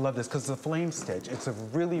 I love this because the flame stitch, it's a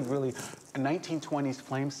really, really 1920s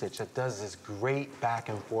flame stitch that does this great back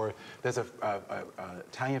and forth. There's a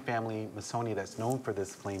Italian family, Missoni, that's known for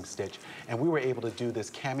this flame stitch, and we were able to do this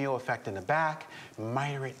cameo effect in the back,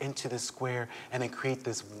 miter it into the square, and then create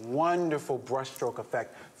this wonderful brushstroke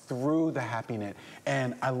effect through the happy knit.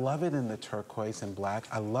 And I love it in the turquoise and black.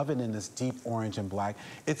 I love it in this deep orange and black.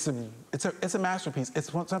 It's a masterpiece.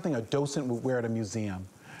 It's something a docent would wear at a museum.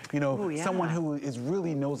 You know, someone who is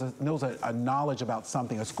really knows a knowledge about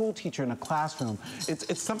something, a school teacher in a classroom.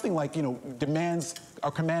 It's something like, you know, demands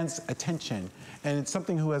or commands attention. And it's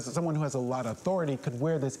something someone who has a lot of authority could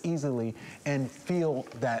wear this easily and feel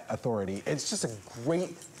that authority. It's just a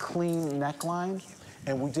great, clean neckline.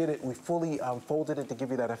 And we did it, we fully folded it to give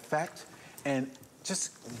you that effect. And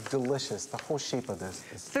just delicious, the whole shape of this.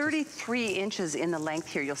 Is 33 inches in the length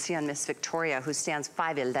here. You'll see on Miss Victoria, who stands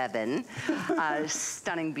 5'11",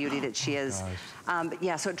 stunning beauty that she is. But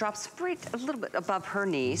yeah, so it drops right a little bit above her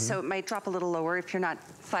knee, so it might drop a little lower if you're not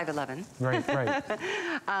 5'11". Right, right.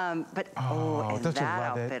 But and that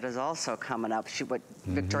outfit is also coming up. What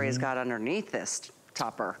Victoria's got underneath this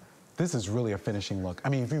topper. This is really a finishing look. I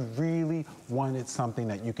mean, if you really wanted something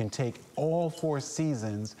that you can take all 4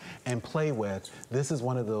 seasons and play with, this is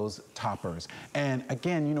one of those toppers. And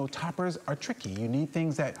again, you know, toppers are tricky. You need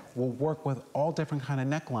things that will work with all different kind of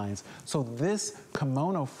necklines. So this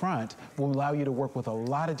kimono front will allow you to work with a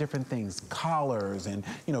lot of different things, collars, and,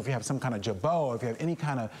 you know, if you have some kind of jabot, or if you have any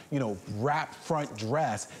kind of, you know, wrap front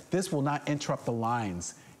dress, this will not interrupt the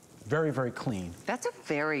lines. Very, very clean. That's a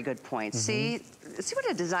very good point. See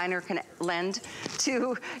what a designer can lend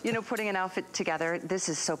to, you know, putting an outfit together. This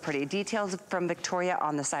is so pretty. Details from Victoria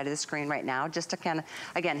on the side of the screen right now, just to kind of,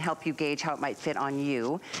 again, help you gauge how it might fit on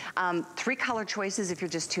you. 3 color choices if you're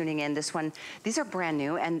just tuning in. These are brand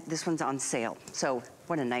new, and this one's on sale. So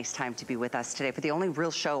what a nice time to be with us today for the only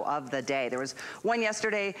real show of the day. There was one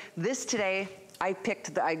yesterday, this today. I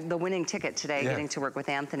picked the winning ticket today, getting to work with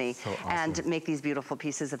Antthony and make these beautiful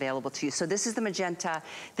pieces available to you. So this is the magenta,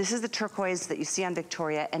 this is the turquoise that you see on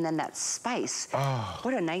Victoria, and then that spice.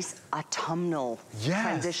 What a nice autumnal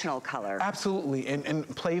transitional color. Absolutely, and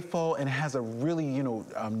playful, and has a really, you know,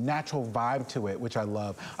 natural vibe to it, which I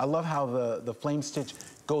love. I love how the flame stitch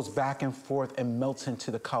goes back and forth and melts into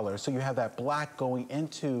the color. So you have that black going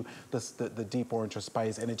into the deep orange or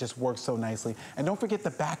spice, and it just works so nicely. And don't forget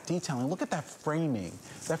the back detailing. Look at that framing.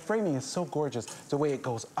 That framing is so gorgeous. The way it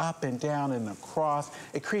goes up and down and across.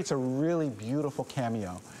 It creates a really beautiful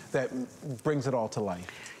cameo that brings it all to life.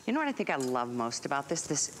 You know what I think I love most about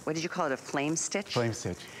this, what did you call it, a flame stitch? Flame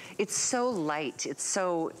stitch. It's so light,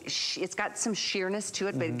 it's got some sheerness to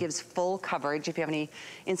it, but it gives full coverage if you have any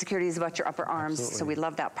insecurities about your upper arms. Absolutely. So we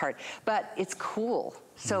love that part. But it's cool.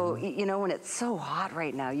 So, you know, when it's so hot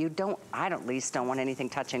right now, I at least don't want anything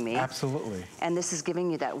touching me. Absolutely. And this is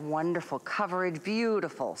giving you that wonderful coverage,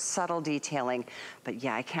 beautiful, subtle detailing. But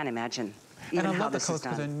yeah, I can't imagine even and I how love this the is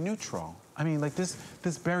colors done. because they're neutral. I mean, like this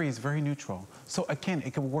berry is very neutral. So again,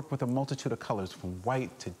 it can work with a multitude of colors, from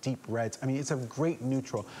white to deep reds. I mean, it's a great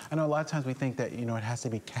neutral. I know a lot of times we think that, you know, it has to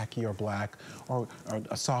be khaki or black or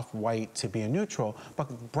a soft white to be a neutral,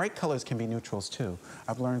 but bright colors can be neutrals too.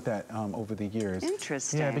 I've learned that over the years.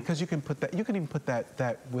 Interesting. Yeah, because you can even put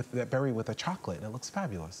that berry with a chocolate. It looks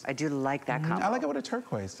fabulous. I do like that combo. I like it with a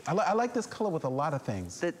turquoise. I like this color with a lot of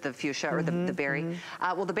things. The fuchsia or the berry.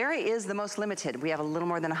 Well, the berry is the most limited. We have a little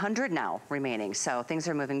more than 100 now remaining, so things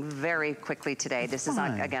are moving very quickly today. This is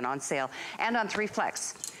again on sale and on 3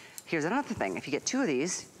 Flex. Here's another thing: if you get 2 of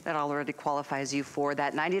these, that already qualifies you for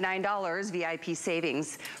that $99 VIP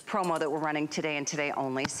savings promo that we're running today and today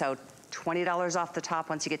only. So $20 off the top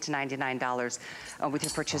once you get to $99 with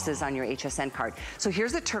your purchases on your HSN card. So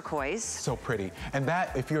here's the turquoise. So pretty. And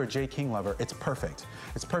that, if you're a J. King lover, it's perfect.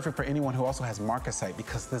 It's perfect for anyone who also has marcasite,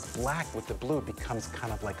 because this black with the blue becomes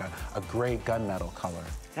kind of like a gray gunmetal color.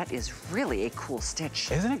 That is really a cool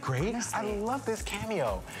stitch. Isn't it great? Honestly. I love this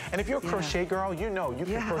cameo. And if you're a crochet girl, you know you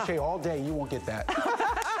can crochet all day, you won't get that.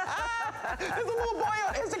 There's a little boy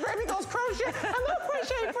on Instagram, he goes, crochet. I love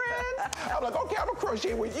crochet, friends. I'm like, okay, I'm gonna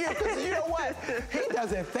crochet with you, because you know what? He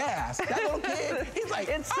does it fast. That little kid, he's like,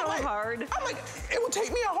 it's so hard. I'm like, it will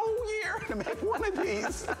take me a whole year to make one of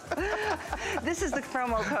these. This is the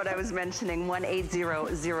promo code I was mentioning,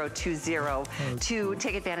 180020, to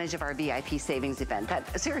take advantage of our VIP savings event.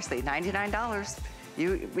 Seriously, $99.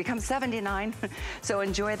 You become 79. So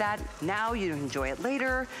enjoy that now, you enjoy it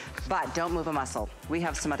later, but don't move a muscle. We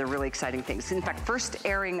have some other really exciting things. In fact, first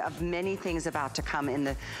airing of many things about to come in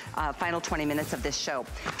the final 20 minutes of this show.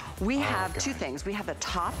 We have two things. We have the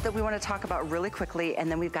top that we want to talk about really quickly, and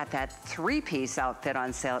then we've got that three-piece outfit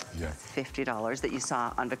on sale at $50 that you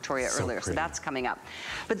saw on Victoria earlier. So that's coming up.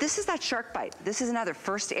 But this is that shark bite. This is another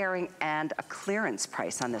first airing and a clearance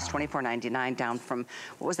price on this, $24.99 down from,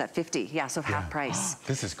 what was that, $50? Yeah, so half price.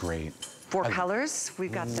 This is great. 4 colors.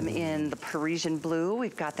 We've got them in the Parisian blue.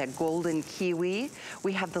 We've got that golden kiwi.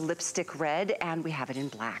 We have the lipstick red, and we have it in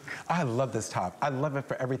black. I love this top. I love it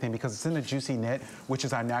for everything because it's in a juicy knit, which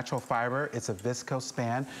is our natural fiber. It's a viscose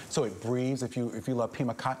span, so it breathes. If you love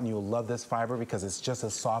Pima cotton, you'll love this fiber because it's just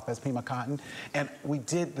as soft as Pima cotton. And we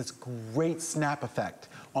did this great snap effect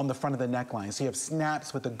on the front of the neckline. So you have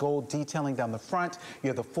snaps with the gold detailing down the front. You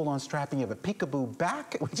have the full-on strapping. You have a peekaboo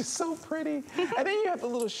back, which is so pretty. And then you have the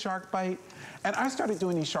little shark bite. And I started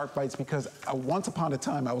doing these shark bites because once upon a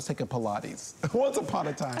time, I was taking Pilates. Once upon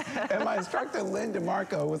a time. And my instructor, Lynn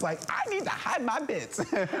DeMarco, was like, I need to hide my bits.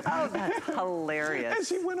 Oh, that's hilarious. And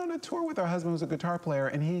she went on a tour with her husband, who's a guitar player,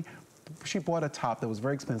 and she bought a top that was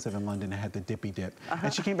very expensive in London and had the dippy dip.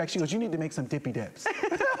 And she came back, she goes, you need to make some dippy dips.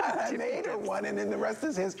 I made her one, and then the rest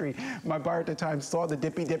is history. My bar at the time saw the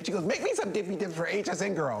dippy dip. She goes, make me some dippy dips for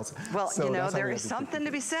HSN girls. Well, so you know, there is something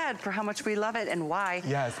to be said for how much we love it and why.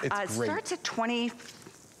 Yes, it's great. It starts at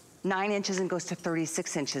 29 inches and goes to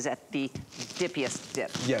 36 inches at the dippiest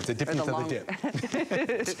dip. Yeah, it's the dippiest of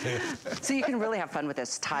the dip. So you can really have fun with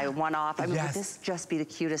this. Tie one off. I mean, would this just be the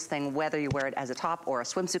cutest thing, whether you wear it as a top or a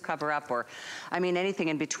swimsuit cover-up or, I mean, anything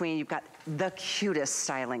in between. You've got the cutest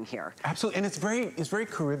styling here. Absolutely, and it's very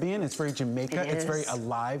Caribbean, it's very Jamaica, it's very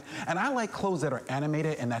alive. And I like clothes that are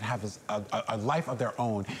animated and that have a life of their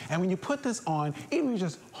own. And when you put this on, even when you're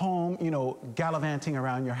just home, you know, gallivanting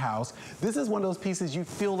around your house, this is one of those pieces you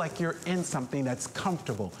feel like you're in something that's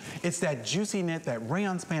comfortable. It's that juicy knit, that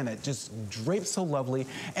rayon span that just drapes so lovely.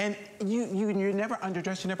 And you're never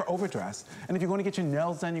underdressed, you're never overdressed. And if you're going to get your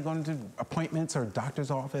nails done, you're going to appointments or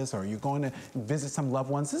doctor's office, or you're going to visit some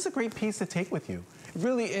loved ones, this is a great piece to take with you. It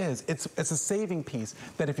really is. It's a saving piece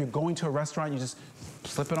that if you're going to a restaurant, you just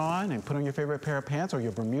slip it on and put on your favorite pair of pants or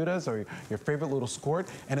your Bermudas or your favorite little skirt,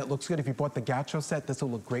 and it looks good. If you bought the gaucho set, this will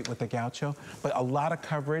look great with the gaucho. But a lot of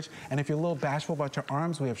coverage, and if you're a little bashful about your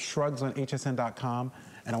arms, we have shrugs on hsn.com.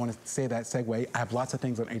 And I want to say that segue. I have lots of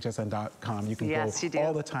things on hsn.com. You can go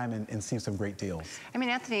all the time and see some great deals. I mean,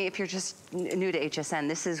 Anthony, if you're just new to HSN,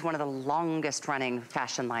 this is one of the longest running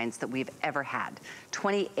fashion lines that we've ever had.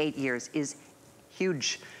 28 years is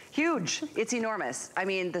huge. Huge. It's enormous. I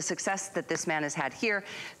mean, the success that this man has had here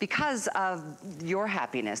because of your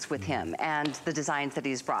happiness with him and the designs that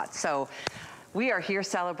he's brought. So we are here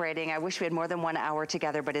celebrating. I wish we had more than 1 hour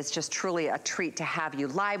together, but it's just truly a treat to have you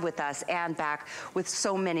live with us and back with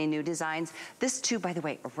so many new designs. This too, by the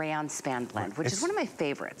way, a rayon span blend, which is one of my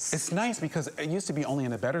favorites. It's nice because it used to be only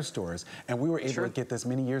in the better stores, and we were able to get this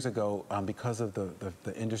many years ago because of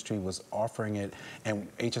the industry was offering it, and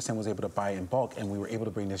HSN was able to buy in bulk, and we were able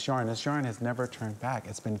to bring this yarn. This yarn has never turned back.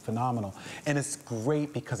 It's been phenomenal. And it's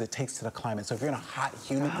great because it takes to the climate. So if you're in a hot,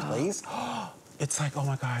 humid place, it's like, oh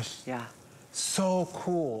my gosh. Yeah. So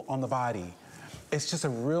cool on the body. It's just a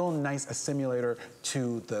real nice assimilator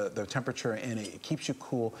to the temperature, and it keeps you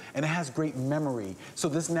cool, and it has great memory. So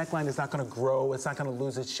this neckline is not gonna grow, it's not gonna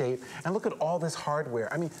lose its shape. And look at all this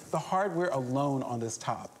hardware. I mean, the hardware alone on this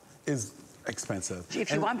top is expensive.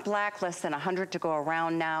 If you want black, less than 100 to go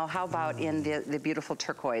around now. How about in the beautiful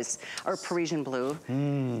turquoise or Parisian blue?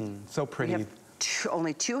 So pretty. We have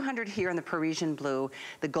only 200 here in the Parisian blue.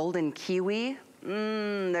 The golden kiwi,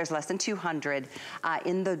 there's less than 200.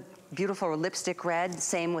 In the beautiful lipstick red,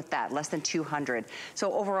 same with that, less than 200.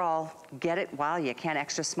 So overall, get it while you can,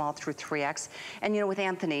 extra small through 3X. And you know, with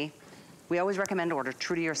Anthony, we always recommend order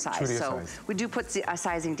true to your size. True to your size. We do put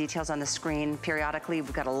sizing details on the screen periodically.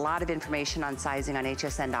 We've got a lot of information on sizing on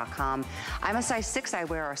hsn.com. I'm a size 6, I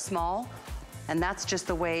wear a small. And that's just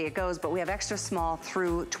the way it goes, but we have extra small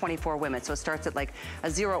through 24 women. So it starts at like a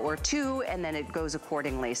 0 or 2, and then it goes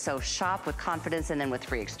accordingly. So shop with confidence, and then with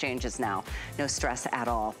free exchanges now. No stress at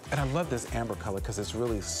all. And I love this amber color because it's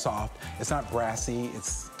really soft. It's not brassy.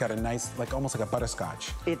 It's got a nice, like almost like a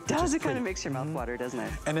butterscotch. It does, it kind of makes your mouth water, doesn't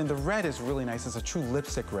it? And then the red is really nice. It's a true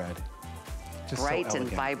lipstick red. Just bright and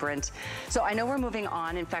vibrant. So I know we're moving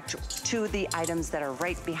on, in fact, to the items that are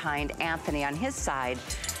right behind Anthony on his side.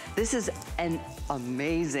 This is an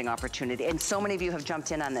amazing opportunity, and so many of you have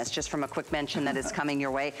jumped in on this. Just from a quick mention that is coming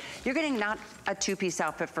your way, you're getting not a two-piece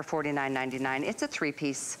outfit for $49.99. It's a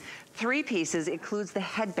three-piece. 3 pieces includes the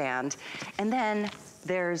headband, and then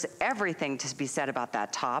there's everything to be said about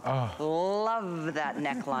that top. Oh. Love that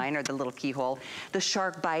neckline or the little keyhole, the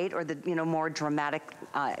shark bite or the more dramatic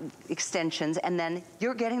extensions, and then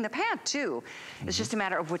you're getting the pant too. It's just a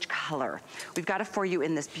matter of which color. We've got it for you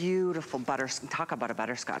in this beautiful talk about a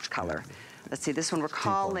butterscotch color. Let's see, this one we're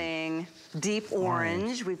calling deep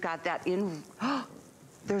orange. We've got that in,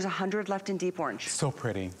 there's 100 left in deep orange. So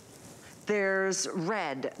pretty. There's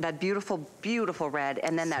red, that beautiful, beautiful red,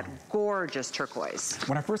 and then that gorgeous turquoise.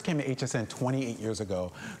 When I first came to HSN 28 years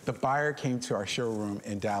ago, the buyer came to our showroom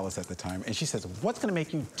in Dallas at the time, and she says, what's gonna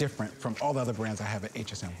make you different from all the other brands I have at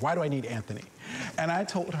HSN? Why do I need Antthony? And I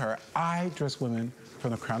told her, I dress women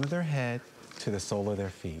from the crown of their head to the sole of their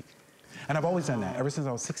feet. And I've always done that. Ever since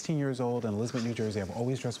I was 16 years old in Elizabeth, New Jersey, I've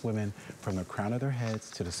always dressed women from the crown of their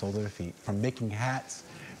heads to the sole of their feet, from making hats,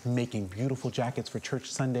 making beautiful jackets for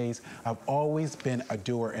church Sundays. I've always been a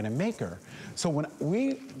doer and a maker. So when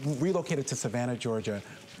we relocated to Savannah, Georgia,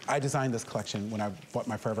 I designed this collection when I bought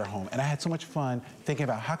my forever home. And I had so much fun thinking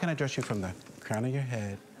about how can I dress you from the crown of your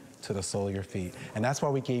head to the sole of your feet. And that's why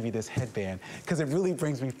we gave you this headband, because it really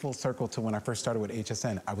brings me full circle to when I first started with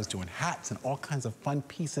HSN. I was doing hats and all kinds of fun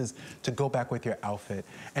pieces to go back with your outfit.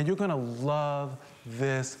 And you're gonna love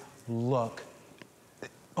this look.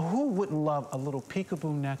 Who wouldn't love a little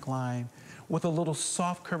peekaboo neckline with a little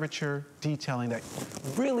soft curvature detailing that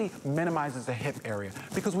really minimizes the hip area?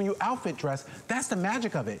 Because when you outfit dress, that's the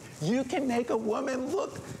magic of it. You can make a woman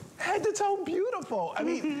look head to toe beautiful. I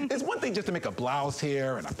mean, it's one thing just to make a blouse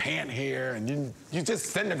here and a pant here, and you just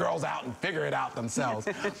send the girls out and figure it out themselves.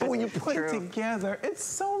 But when you put it together, it's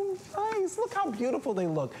so nice. Look how beautiful they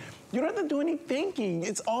look. You don't have to do any thinking.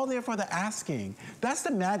 It's all there for the asking. That's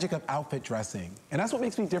the magic of outfit dressing. And that's what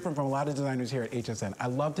makes me different from a lot of designers here at HSN. I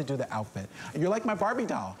love to do the outfit. You're like my Barbie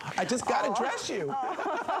doll. I just gotta dress you.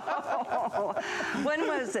 When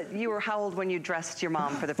was it? You were how old when you dressed your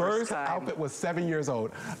mom for the first time? First outfit was 7 years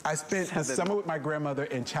old. I spent the summer with my grandmother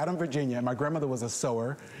in Chatham, Virginia. My grandmother was a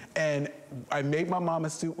sewer. And I made my mom a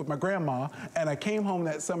suit with my grandma, and I came home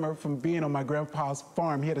that summer from being on my grandpa's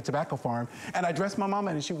farm. He had a tobacco farm, and I dressed my mom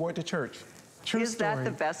in, and she wore it to church. True Is story. that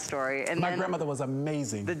the best story? And my grandmother was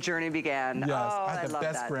amazing. The journey began. Yes, oh, I had the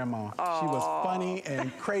best grandma. Oh. She was funny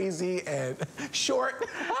and crazy and short.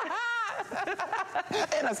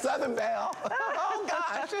 And a Southern belle. Oh,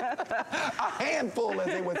 gosh. A handful, as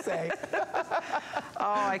they would say.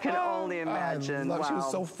 Oh, I can only imagine. Wow. She was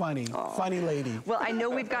so funny. Funny lady. Well, I know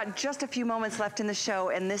we've got just a few moments left in the show,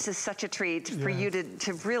 and this is such a treat for you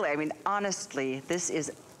to really, I mean, honestly, this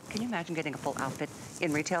is, can you imagine getting a full outfit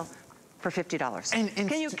in retail? For $50. And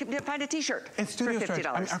can you find a t-shirt for $50?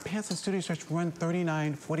 I mean, our pants and studio stretch run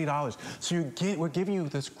 $39, $40. So we're giving you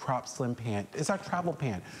this crop slim pant. It's our travel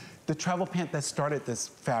pant. The travel pant that started this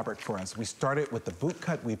fabric for us. We started with the boot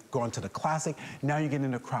cut, we've gone to the classic, now you're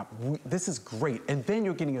getting the crop. This is great. And then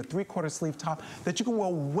you're getting a 3/4 sleeve top that you can wear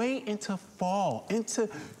way into fall,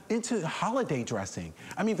 into holiday dressing.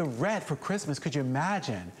 I mean, the red for Christmas, could you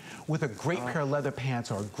imagine? With a great pair of leather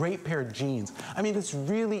pants or a great pair of jeans. I mean, this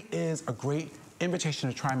really is a great invitation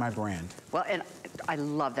to try my brand. Well, and I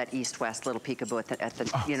love that east-west little peekaboo at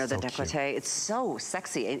the you know, the so décolleté. Cute. It's so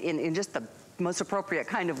sexy in just the most appropriate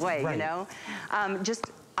kind of way, you know?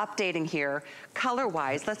 Just updating here,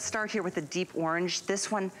 color-wise, let's start here with the deep orange.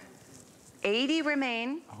 This one, 80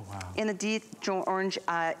 remain in the deep orange.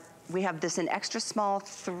 We have this in extra small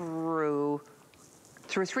through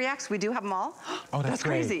 3X. We do have them all. Oh, that's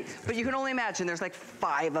crazy. But you can only imagine there's like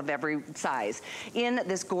 5 of every size. In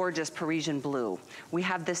this gorgeous Parisian blue, we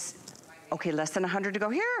have this, okay, less than 100 to go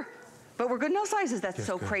here. But we're good in all sizes. That's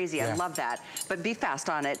so crazy. Yeah. I love that. But be fast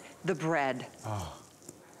on it. The bread. Oh.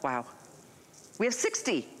 Wow. We have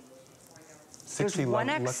 60. 60. There's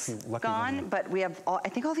 1X lucky gone, women. But we have, I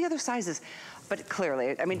think, all the other sizes. But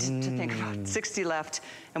clearly, I mean, to think about 60 left,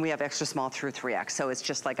 and we have extra small through 3X. So it's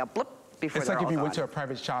just like a blip before they're all gone. It's like if you went to a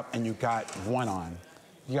private shop and you got one on.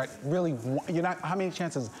 You got really, you're not, how many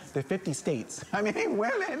chances? There are 50 states. I mean,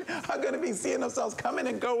 women are going to be seeing themselves coming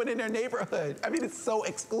and going in their neighborhood. I mean, it's so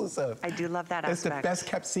exclusive. I do love that aspect. It's the best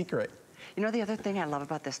kept secret. You know, the other thing I love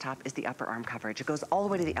about this top is the upper arm coverage. It goes all the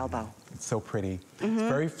way to the elbow. It's so pretty. It's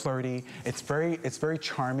very flirty. It's very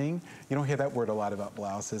charming. You don't hear that word a lot about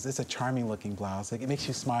blouses. It's a charming looking blouse. It makes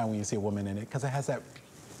you smile when you see a woman in it because it has that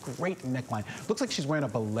great neckline. Looks like she's wearing a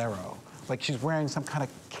bolero. Like she's wearing some kind of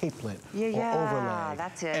capelet or overlay.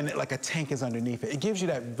 That's it. And like a tank is underneath it. It gives you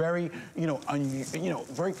that very,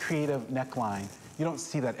 very creative neckline. You don't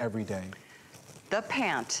see that every day. The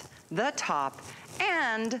pant, the top,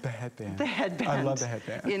 and the headband. The headband. I love the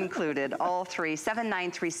headband. Included, all three.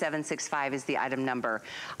 793765 is the item number.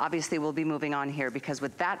 Obviously, we'll be moving on here because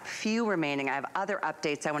with that few remaining, I have other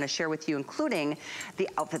updates I want to share with you, including the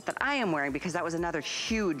outfit that I am wearing, because that was another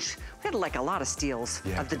huge, we had like a lot of steals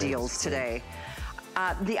of the deals today.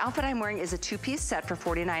 The outfit I'm wearing is a two-piece set for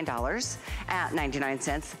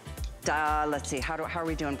 $49.99. Let's see, how are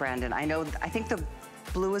we doing, Brandon? I think the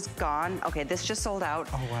blue is gone. Okay, this just sold out.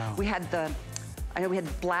 Oh, wow. We had I know we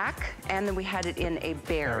had black, and then we had it in a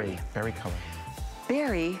berry. Berry color.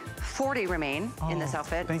 Berry, 40 remain in this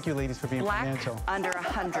outfit. Thank you, ladies, for being financial. Black, under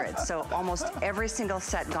 100. So almost every single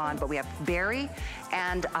set gone, but we have berry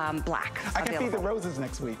and black I can feed the roses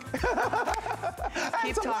next week.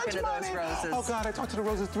 Keep talking to those roses. Oh God, I talk to the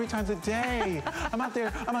roses 3 times a day. I'm out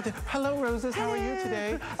there. Hello, roses, how are you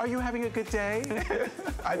today? Are you having a good day?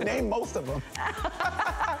 I named most of them.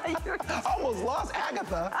 I almost lost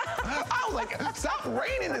Agatha. I was like, stop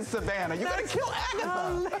raining in Savannah. You're gonna kill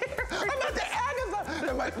Agatha. I'm out there, Agatha.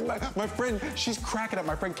 And my friend, she's cracking up,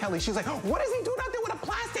 my friend Kelly. She's like, what is he doing out there with a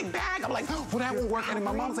plastic bag? I'm like, well, that won't work. And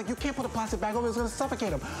my mom's like, you can't put a plastic bag over, it's gonna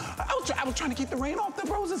suffocate them. I was trying to keep the rain off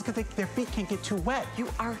the roses because their feet can't get too wet. You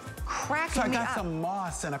are cracking me up. So I got some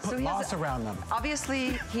moss and I put moss around them.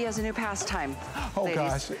 Obviously, he has a new pastime. Oh, ladies.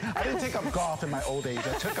 Gosh. I didn't take up golf in my old age.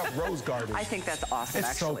 I took up rose gardens. I think that's awesome,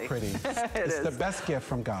 actually. It's so pretty. It's the best gift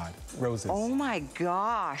from God, roses. Oh my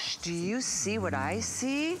gosh, do you see what I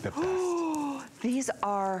see? The best. These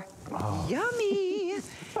are yummy.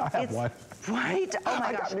 I have one. Right? Oh my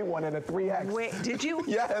I gosh. got me one in a 3X. Wait, did you?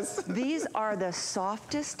 Yes. These are the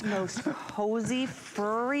softest, most cozy,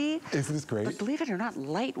 furry. Isn't this great? But believe it or not,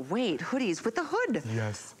 lightweight hoodies with the hood.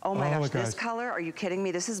 Yes. Oh my gosh, this color, are you kidding me?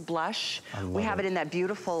 This is blush. We have it in that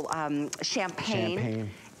beautiful champagne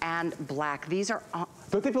and black. These are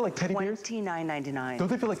don't they feel like teddy bears? $29.99. Don't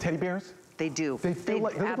they feel like teddy bears? They do. They feel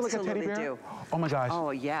like a teddy bear? Do. Oh my gosh. Oh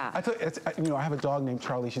yeah. I have a dog named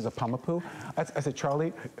Charlie. She's a Pumapoo. I said,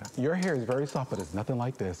 Charlie, your hair is very soft, but it's nothing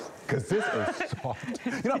like this. Because this is soft.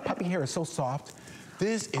 You know, puppy hair is so soft.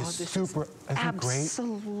 This is super, isn't great?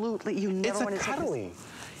 Absolutely. You never want to take cuddly.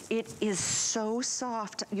 It is so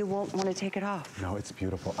soft, you won't want to take it off. No, it's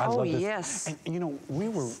beautiful. I love this. Yes. And you know, we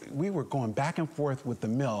were going back and forth with the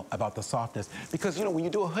mill about the softness because you know when you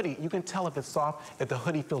do a hoodie, you can tell if it's soft, if the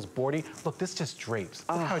hoodie feels boardy. Look, this just drapes.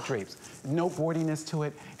 Look how it drapes. No boardiness to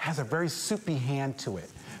it. Has a very soupy hand to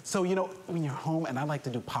it. So you know, when you're home and I like to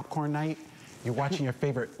do popcorn night, you're watching your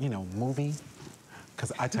favorite, you know, movie.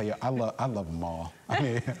 Because I tell you, I love them all. I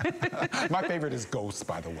mean, my favorite is Ghost,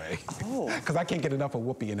 by the way. Oh. Because I can't get enough of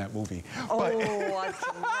Whoopi in that movie. Oh, that's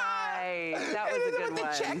right. That was a good one. The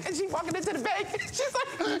check, and she's walking into the bank. She's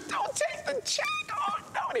like, don't take the check. Oh,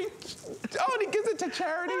 no. And he gives it to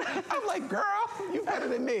charity. I'm like, girl, you better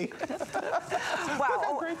than me.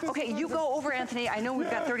 Wow. Okay, you go over, Anthony. I know we've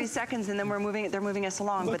got 30 seconds, and then they're moving us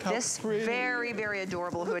along. Look but this very, very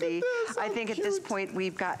adorable hoodie, I think at this point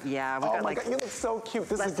we've got, we've got like... God, you look so cute.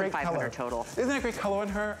 This is a great color. Total. Isn't that a great color on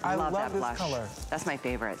her? I love that this blush. color. That's my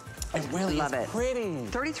favorite. It really love is pretty.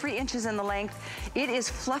 33 inches in the length. It is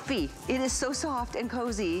fluffy. It is so soft and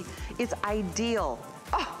cozy. It's ideal.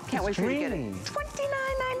 Oh, can't wait for you to get it.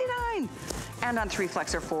 $29.99. And on 3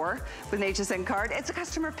 Flex or 4 with an HSN card. It's a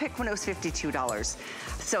customer pick when it was $52.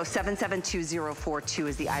 So 772042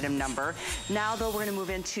 is the item number. Now though, we're gonna move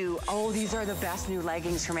into, these are the best new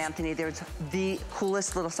leggings from Antthony. There's the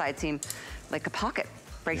coolest little side seam, like a pocket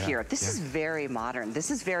right here. This is very modern.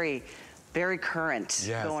 This is very, very current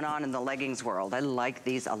going on in the leggings world. I like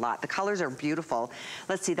these a lot. The colors are beautiful.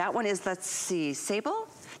 Let's see, that one is, sable?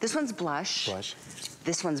 This one's blush. Blush.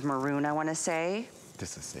 This one's maroon, I wanna say.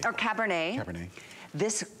 This is sable. Or Cabernet. Cabernet.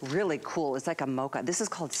 This really cool, it's like a mocha. This is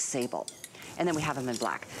called sable. And then we have them in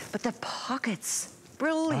black. But the pockets,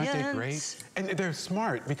 brilliant. Aren't they great? And they're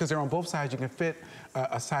smart because they're on both sides. You can fit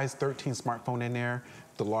a size 13 smartphone in there,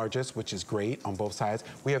 the largest, which is great on both sides.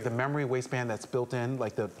 We have the memory waistband that's built in,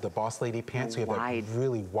 like the Boss Lady pants. So you have that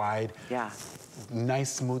really wide,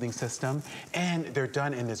 nice smoothing system. And they're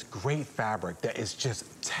done in this great fabric that is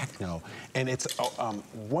just techno. And it's a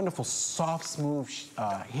wonderful, soft, smooth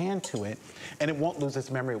hand to it. And it won't lose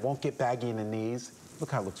its memory. It won't get baggy in the knees.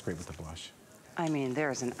 Look how it looks great with the blush. I mean,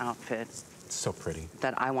 there's an outfit. So pretty.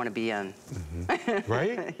 That I want to be in.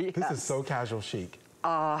 Right? Yes. This is so casual chic.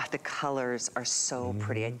 Oh, the colors are so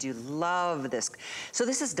pretty. I do love this. So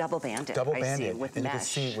this is double banded. Double banded, I see, with and mesh. you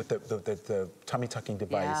can see with the tummy tucking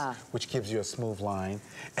device, which gives you a smooth line.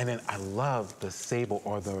 And then I love the sable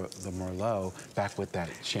or the Merlot back with that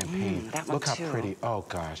champagne. That one Look how too. pretty. Oh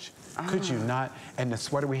gosh, could you not? And the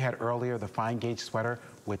sweater we had earlier, the fine gauge sweater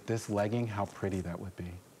with this legging, how pretty that would be.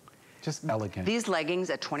 Just elegant. These leggings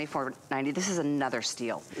at $24.90, this is another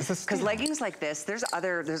steal. It's a steal. Because leggings like this, there's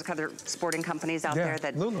other sporting companies out there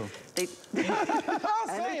that Lulu. I'll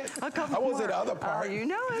say it. I won't say the other part. Oh, you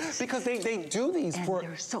know it. Because they do these and for.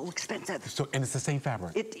 they're so expensive. So, and it's the same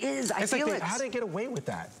fabric. It is. I it's feel like it. How do they get away with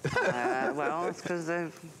that? Well, it's because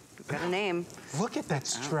they've got a name. Look at that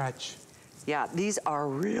stretch. Yeah, these are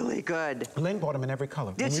really good. Lynn bought them in every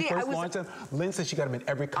color. Did she? When we first launched them, Lynn said she got them in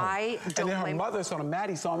every color. And then her mother saw them,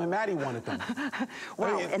 Maddie saw them, and Maddie wanted them.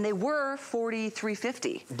 Well, and they were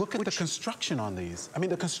 $43.50. Look at the construction on these. I mean,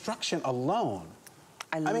 the construction alone.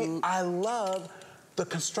 I love the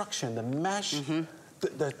construction, the mesh,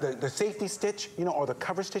 the safety stitch, you know, or the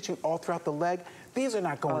cover stitching all throughout the leg. These are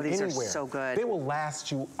not going these anywhere. Are so good. They will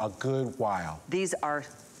last you a good while. These are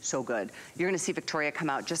so good. You're gonna see Victoria come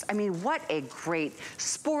out just, I mean, what a great,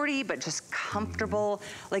 sporty, but just comfortable,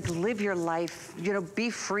 like live your life, you know, be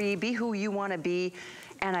free, be who you wanna be.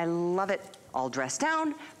 And I love it all dressed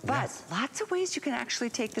down, but lots of ways you can actually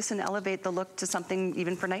take this and elevate the look to something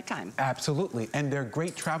even for nighttime. Absolutely, and they're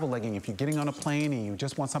great travel legging. If you're getting on a plane and you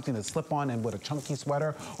just want something to slip on and with a chunky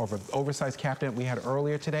sweater or an oversized captain that we had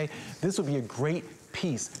earlier today, this would be a great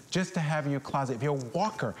piece just to have in your closet. If you're a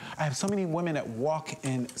walker, I have so many women that walk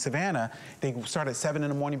in Savannah, they start at 7 in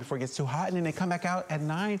the morning before it gets too hot, and then they come back out at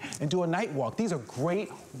 9 and do a night walk. These are great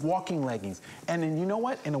walking leggings. And then you know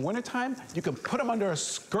what? In the wintertime, you can put them under a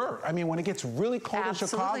skirt. I mean, when it gets really cold in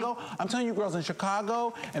Chicago, I'm telling you girls, in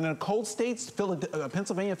Chicago and in the cold states,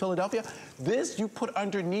 Pennsylvania, Philadelphia, this you put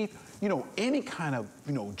underneath, you know, any kind of,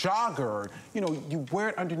 you know, jogger, you know, you wear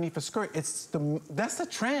it underneath a skirt. That's the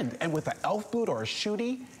trend. And with an elf boot or a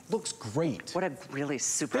shootie, it looks great. What a really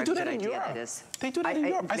super good idea that is. They do that in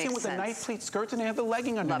Europe. I see with the nice pleat skirts and they have the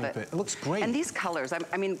legging underneath it. It looks great. And these colors,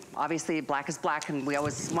 I mean, obviously black is black and we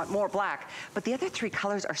always want more black, but the other three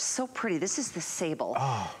colors are so pretty. This is the sable.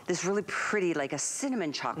 This really pretty, like a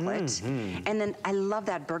cinnamon chocolate. And then I love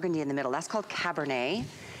that burgundy in the middle. That's called Cabernet.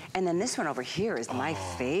 And then this one over here is my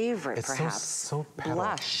favorite, perhaps. It's so petal.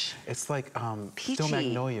 Blush. It's like peachy. still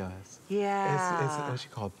magnolias. Yeah. It's what's she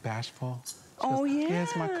called? Bashful. Oh, yeah. Yeah,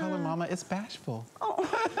 it's my color, Mama. It's bashful. Oh.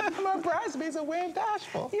 My bridesmaids are wearing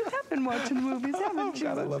bashful. You have been watching movies, haven't you?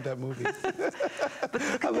 God, I love that movie. But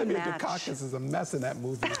look at the match. Dukakis is a mess in that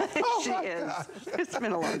movie. She is. Gosh. It's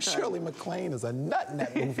been a long time. Shirley MacLaine is a nut in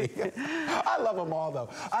that movie. I love them all, though.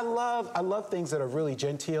 I love things that are really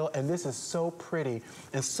genteel, and this is so pretty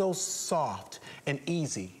and so soft and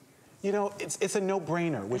easy. You know, it's a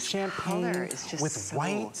no-brainer with champagne, with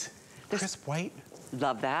white, crisp white.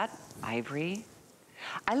 Love that. Ivory.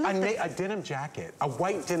 I made a denim jacket, a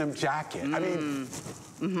white denim jacket. I mean,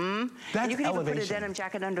 that's and you can even put a elevation. denim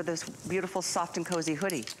jacket under this beautiful soft and cozy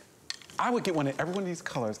hoodie. I would get every one of these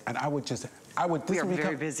colors, and I would. We are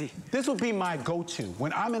very busy. This would be my go-to.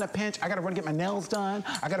 When I'm in a pinch, I gotta run get my nails done.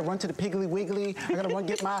 I gotta run to the Piggly Wiggly. I gotta run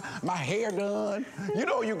get my hair done. You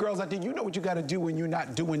know, you girls out there, you know what you gotta do when you're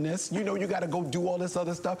not doing this. You know you gotta go do all this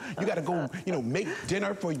other stuff. You gotta go, you know, make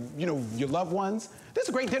dinner for, you know, your loved ones. This is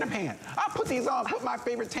a great dinner pan. I'll put these on, put my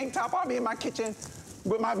favorite tank top. I'll be in my kitchen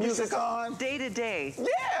with my music on. Day to day.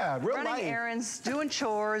 Yeah, real life. Running errands, doing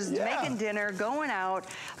chores, making dinner, going out.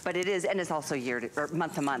 But it is, and it's also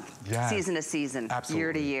month to month, season to season,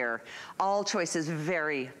 year to year. All choices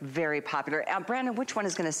very, very popular. Brandon, which one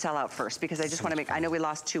is going to sell out first? Because I just want to I know we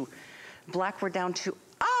lost 2. Black, we're down to,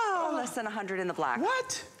 less than 100 in the black.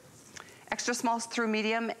 What? Extra small through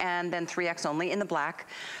medium, and then 3X only in the black.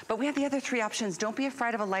 But we have the other 3 options. Don't be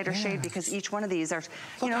afraid of a lighter shade, because each one of these are,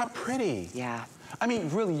 Look how pretty. Yeah. I mean,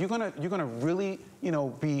 really, you're gonna really, you know,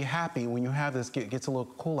 be happy when you have this gets a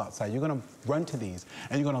little cool outside. You're gonna run to these,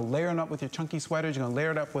 and you're gonna layer them up with your chunky sweaters. You're gonna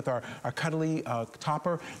layer it up with our cuddly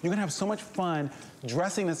topper. You're gonna have so much fun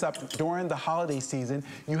dressing this up during the holiday season.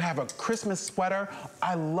 You have a Christmas sweater.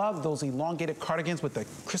 I love those elongated cardigans with the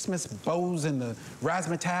Christmas bows and the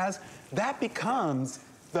razzmatazz. That becomes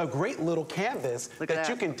the great little canvas that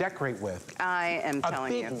you can decorate with. I am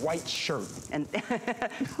telling you. A big white shirt. And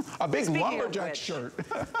a big lumberjack shirt.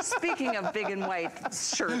 Speaking of big and white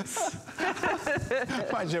shirts.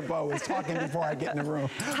 My jabot was talking before I get in the room.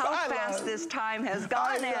 How fast this time has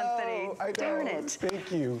gone, Anthony. I know. Darn it.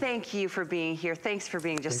 Thank you. Thank you for being here. Thanks for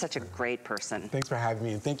being just such a great person. Thanks for having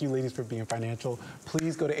me, and thank you, ladies, for being financial.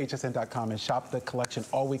 Please go to hsn.com and shop the collection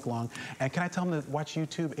all week long. And can I tell them to watch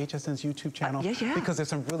YouTube, HSN's YouTube channel? Yeah. Because there's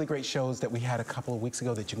some really great shows that we had a couple of weeks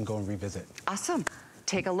ago that you can go and revisit. Awesome.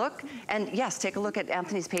 Take a look. And yes, take a look at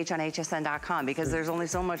Anthony's page on hsn.com because there's only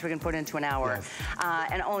so much we can put into an hour. Yes.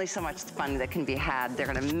 And only so much fun that can be had. They're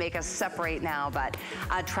going to make us separate now, but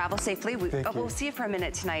travel safely. We'll see you for a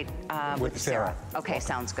minute tonight with Sarah. Okay,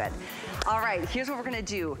 sounds good. All right, here's what we're going to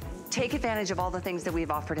do. Take advantage of all the things that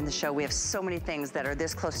we've offered in the show. We have so many things that are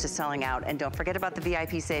this close to selling out. And don't forget about the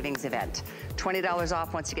VIP savings event. $20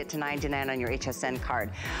 off once you get to $99 on your HSN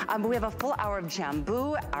card. But we have a full hour of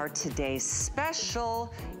Jambu, our today's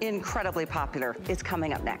special, incredibly popular. It's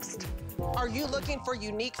coming up next. Are you looking for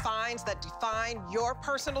unique finds that define your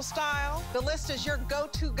personal style? The list is your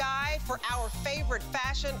go-to guide for our favorite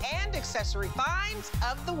fashion and accessory finds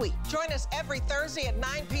of the week. Join us every Thursday at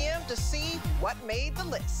 9 p.m. to see what made the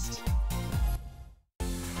list.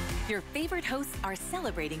 Your favorite hosts are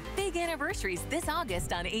celebrating big anniversaries this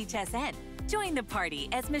August on HSN. Join the party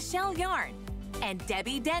as Michelle Yarn and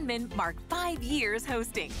Debbie Denman mark 5 years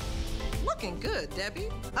hosting. Looking good, Debbie.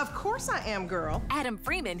 Of course I am, girl. Adam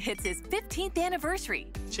Freeman hits his 15th anniversary.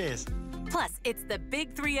 Cheers. Plus, it's the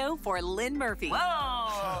Big 3-0 for Lynn Murphy. Whoa!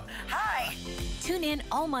 Hi! Tune in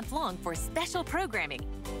all month long for special programming.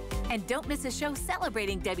 And don't miss a show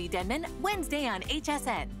celebrating Debbie Denman Wednesday on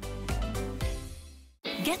HSN.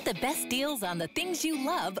 Get the best deals on the things you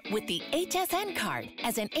love with the HSN card.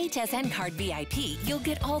 As an HSN card VIP, you'll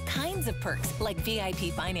get all kinds of perks like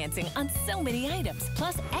VIP financing on so many items,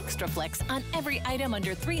 plus extra flex on every item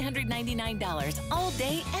under $399 all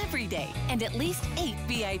day, every day, and at least 8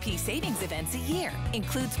 VIP savings events a year.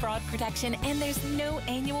 Includes fraud protection and there's no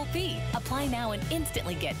annual fee. Apply now and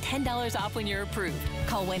instantly get $10 off when you're approved.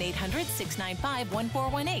 Call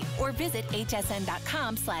 1-800-695-1418 or visit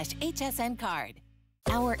hsn.com/HSN card.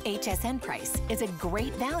 Our HSN price is a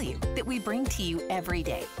great value that we bring to you every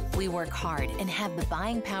day. We work hard and have the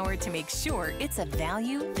buying power to make sure it's a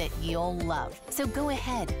value that you'll love. So go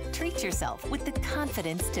ahead, treat yourself with the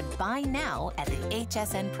confidence to buy now at the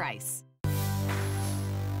HSN price.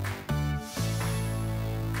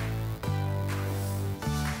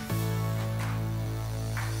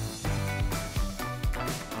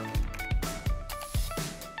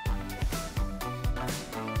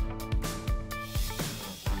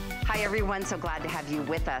 Hi everyone, so glad to have you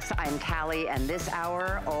with us. I'm Callie, and this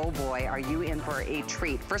hour, oh boy, are you in for a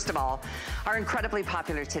treat. First of all, our incredibly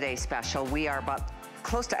popular Today special. We are about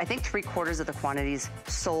close to, I think, 3/4 of the quantities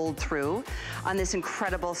sold through on this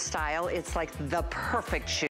incredible style. It's like the perfect shoe.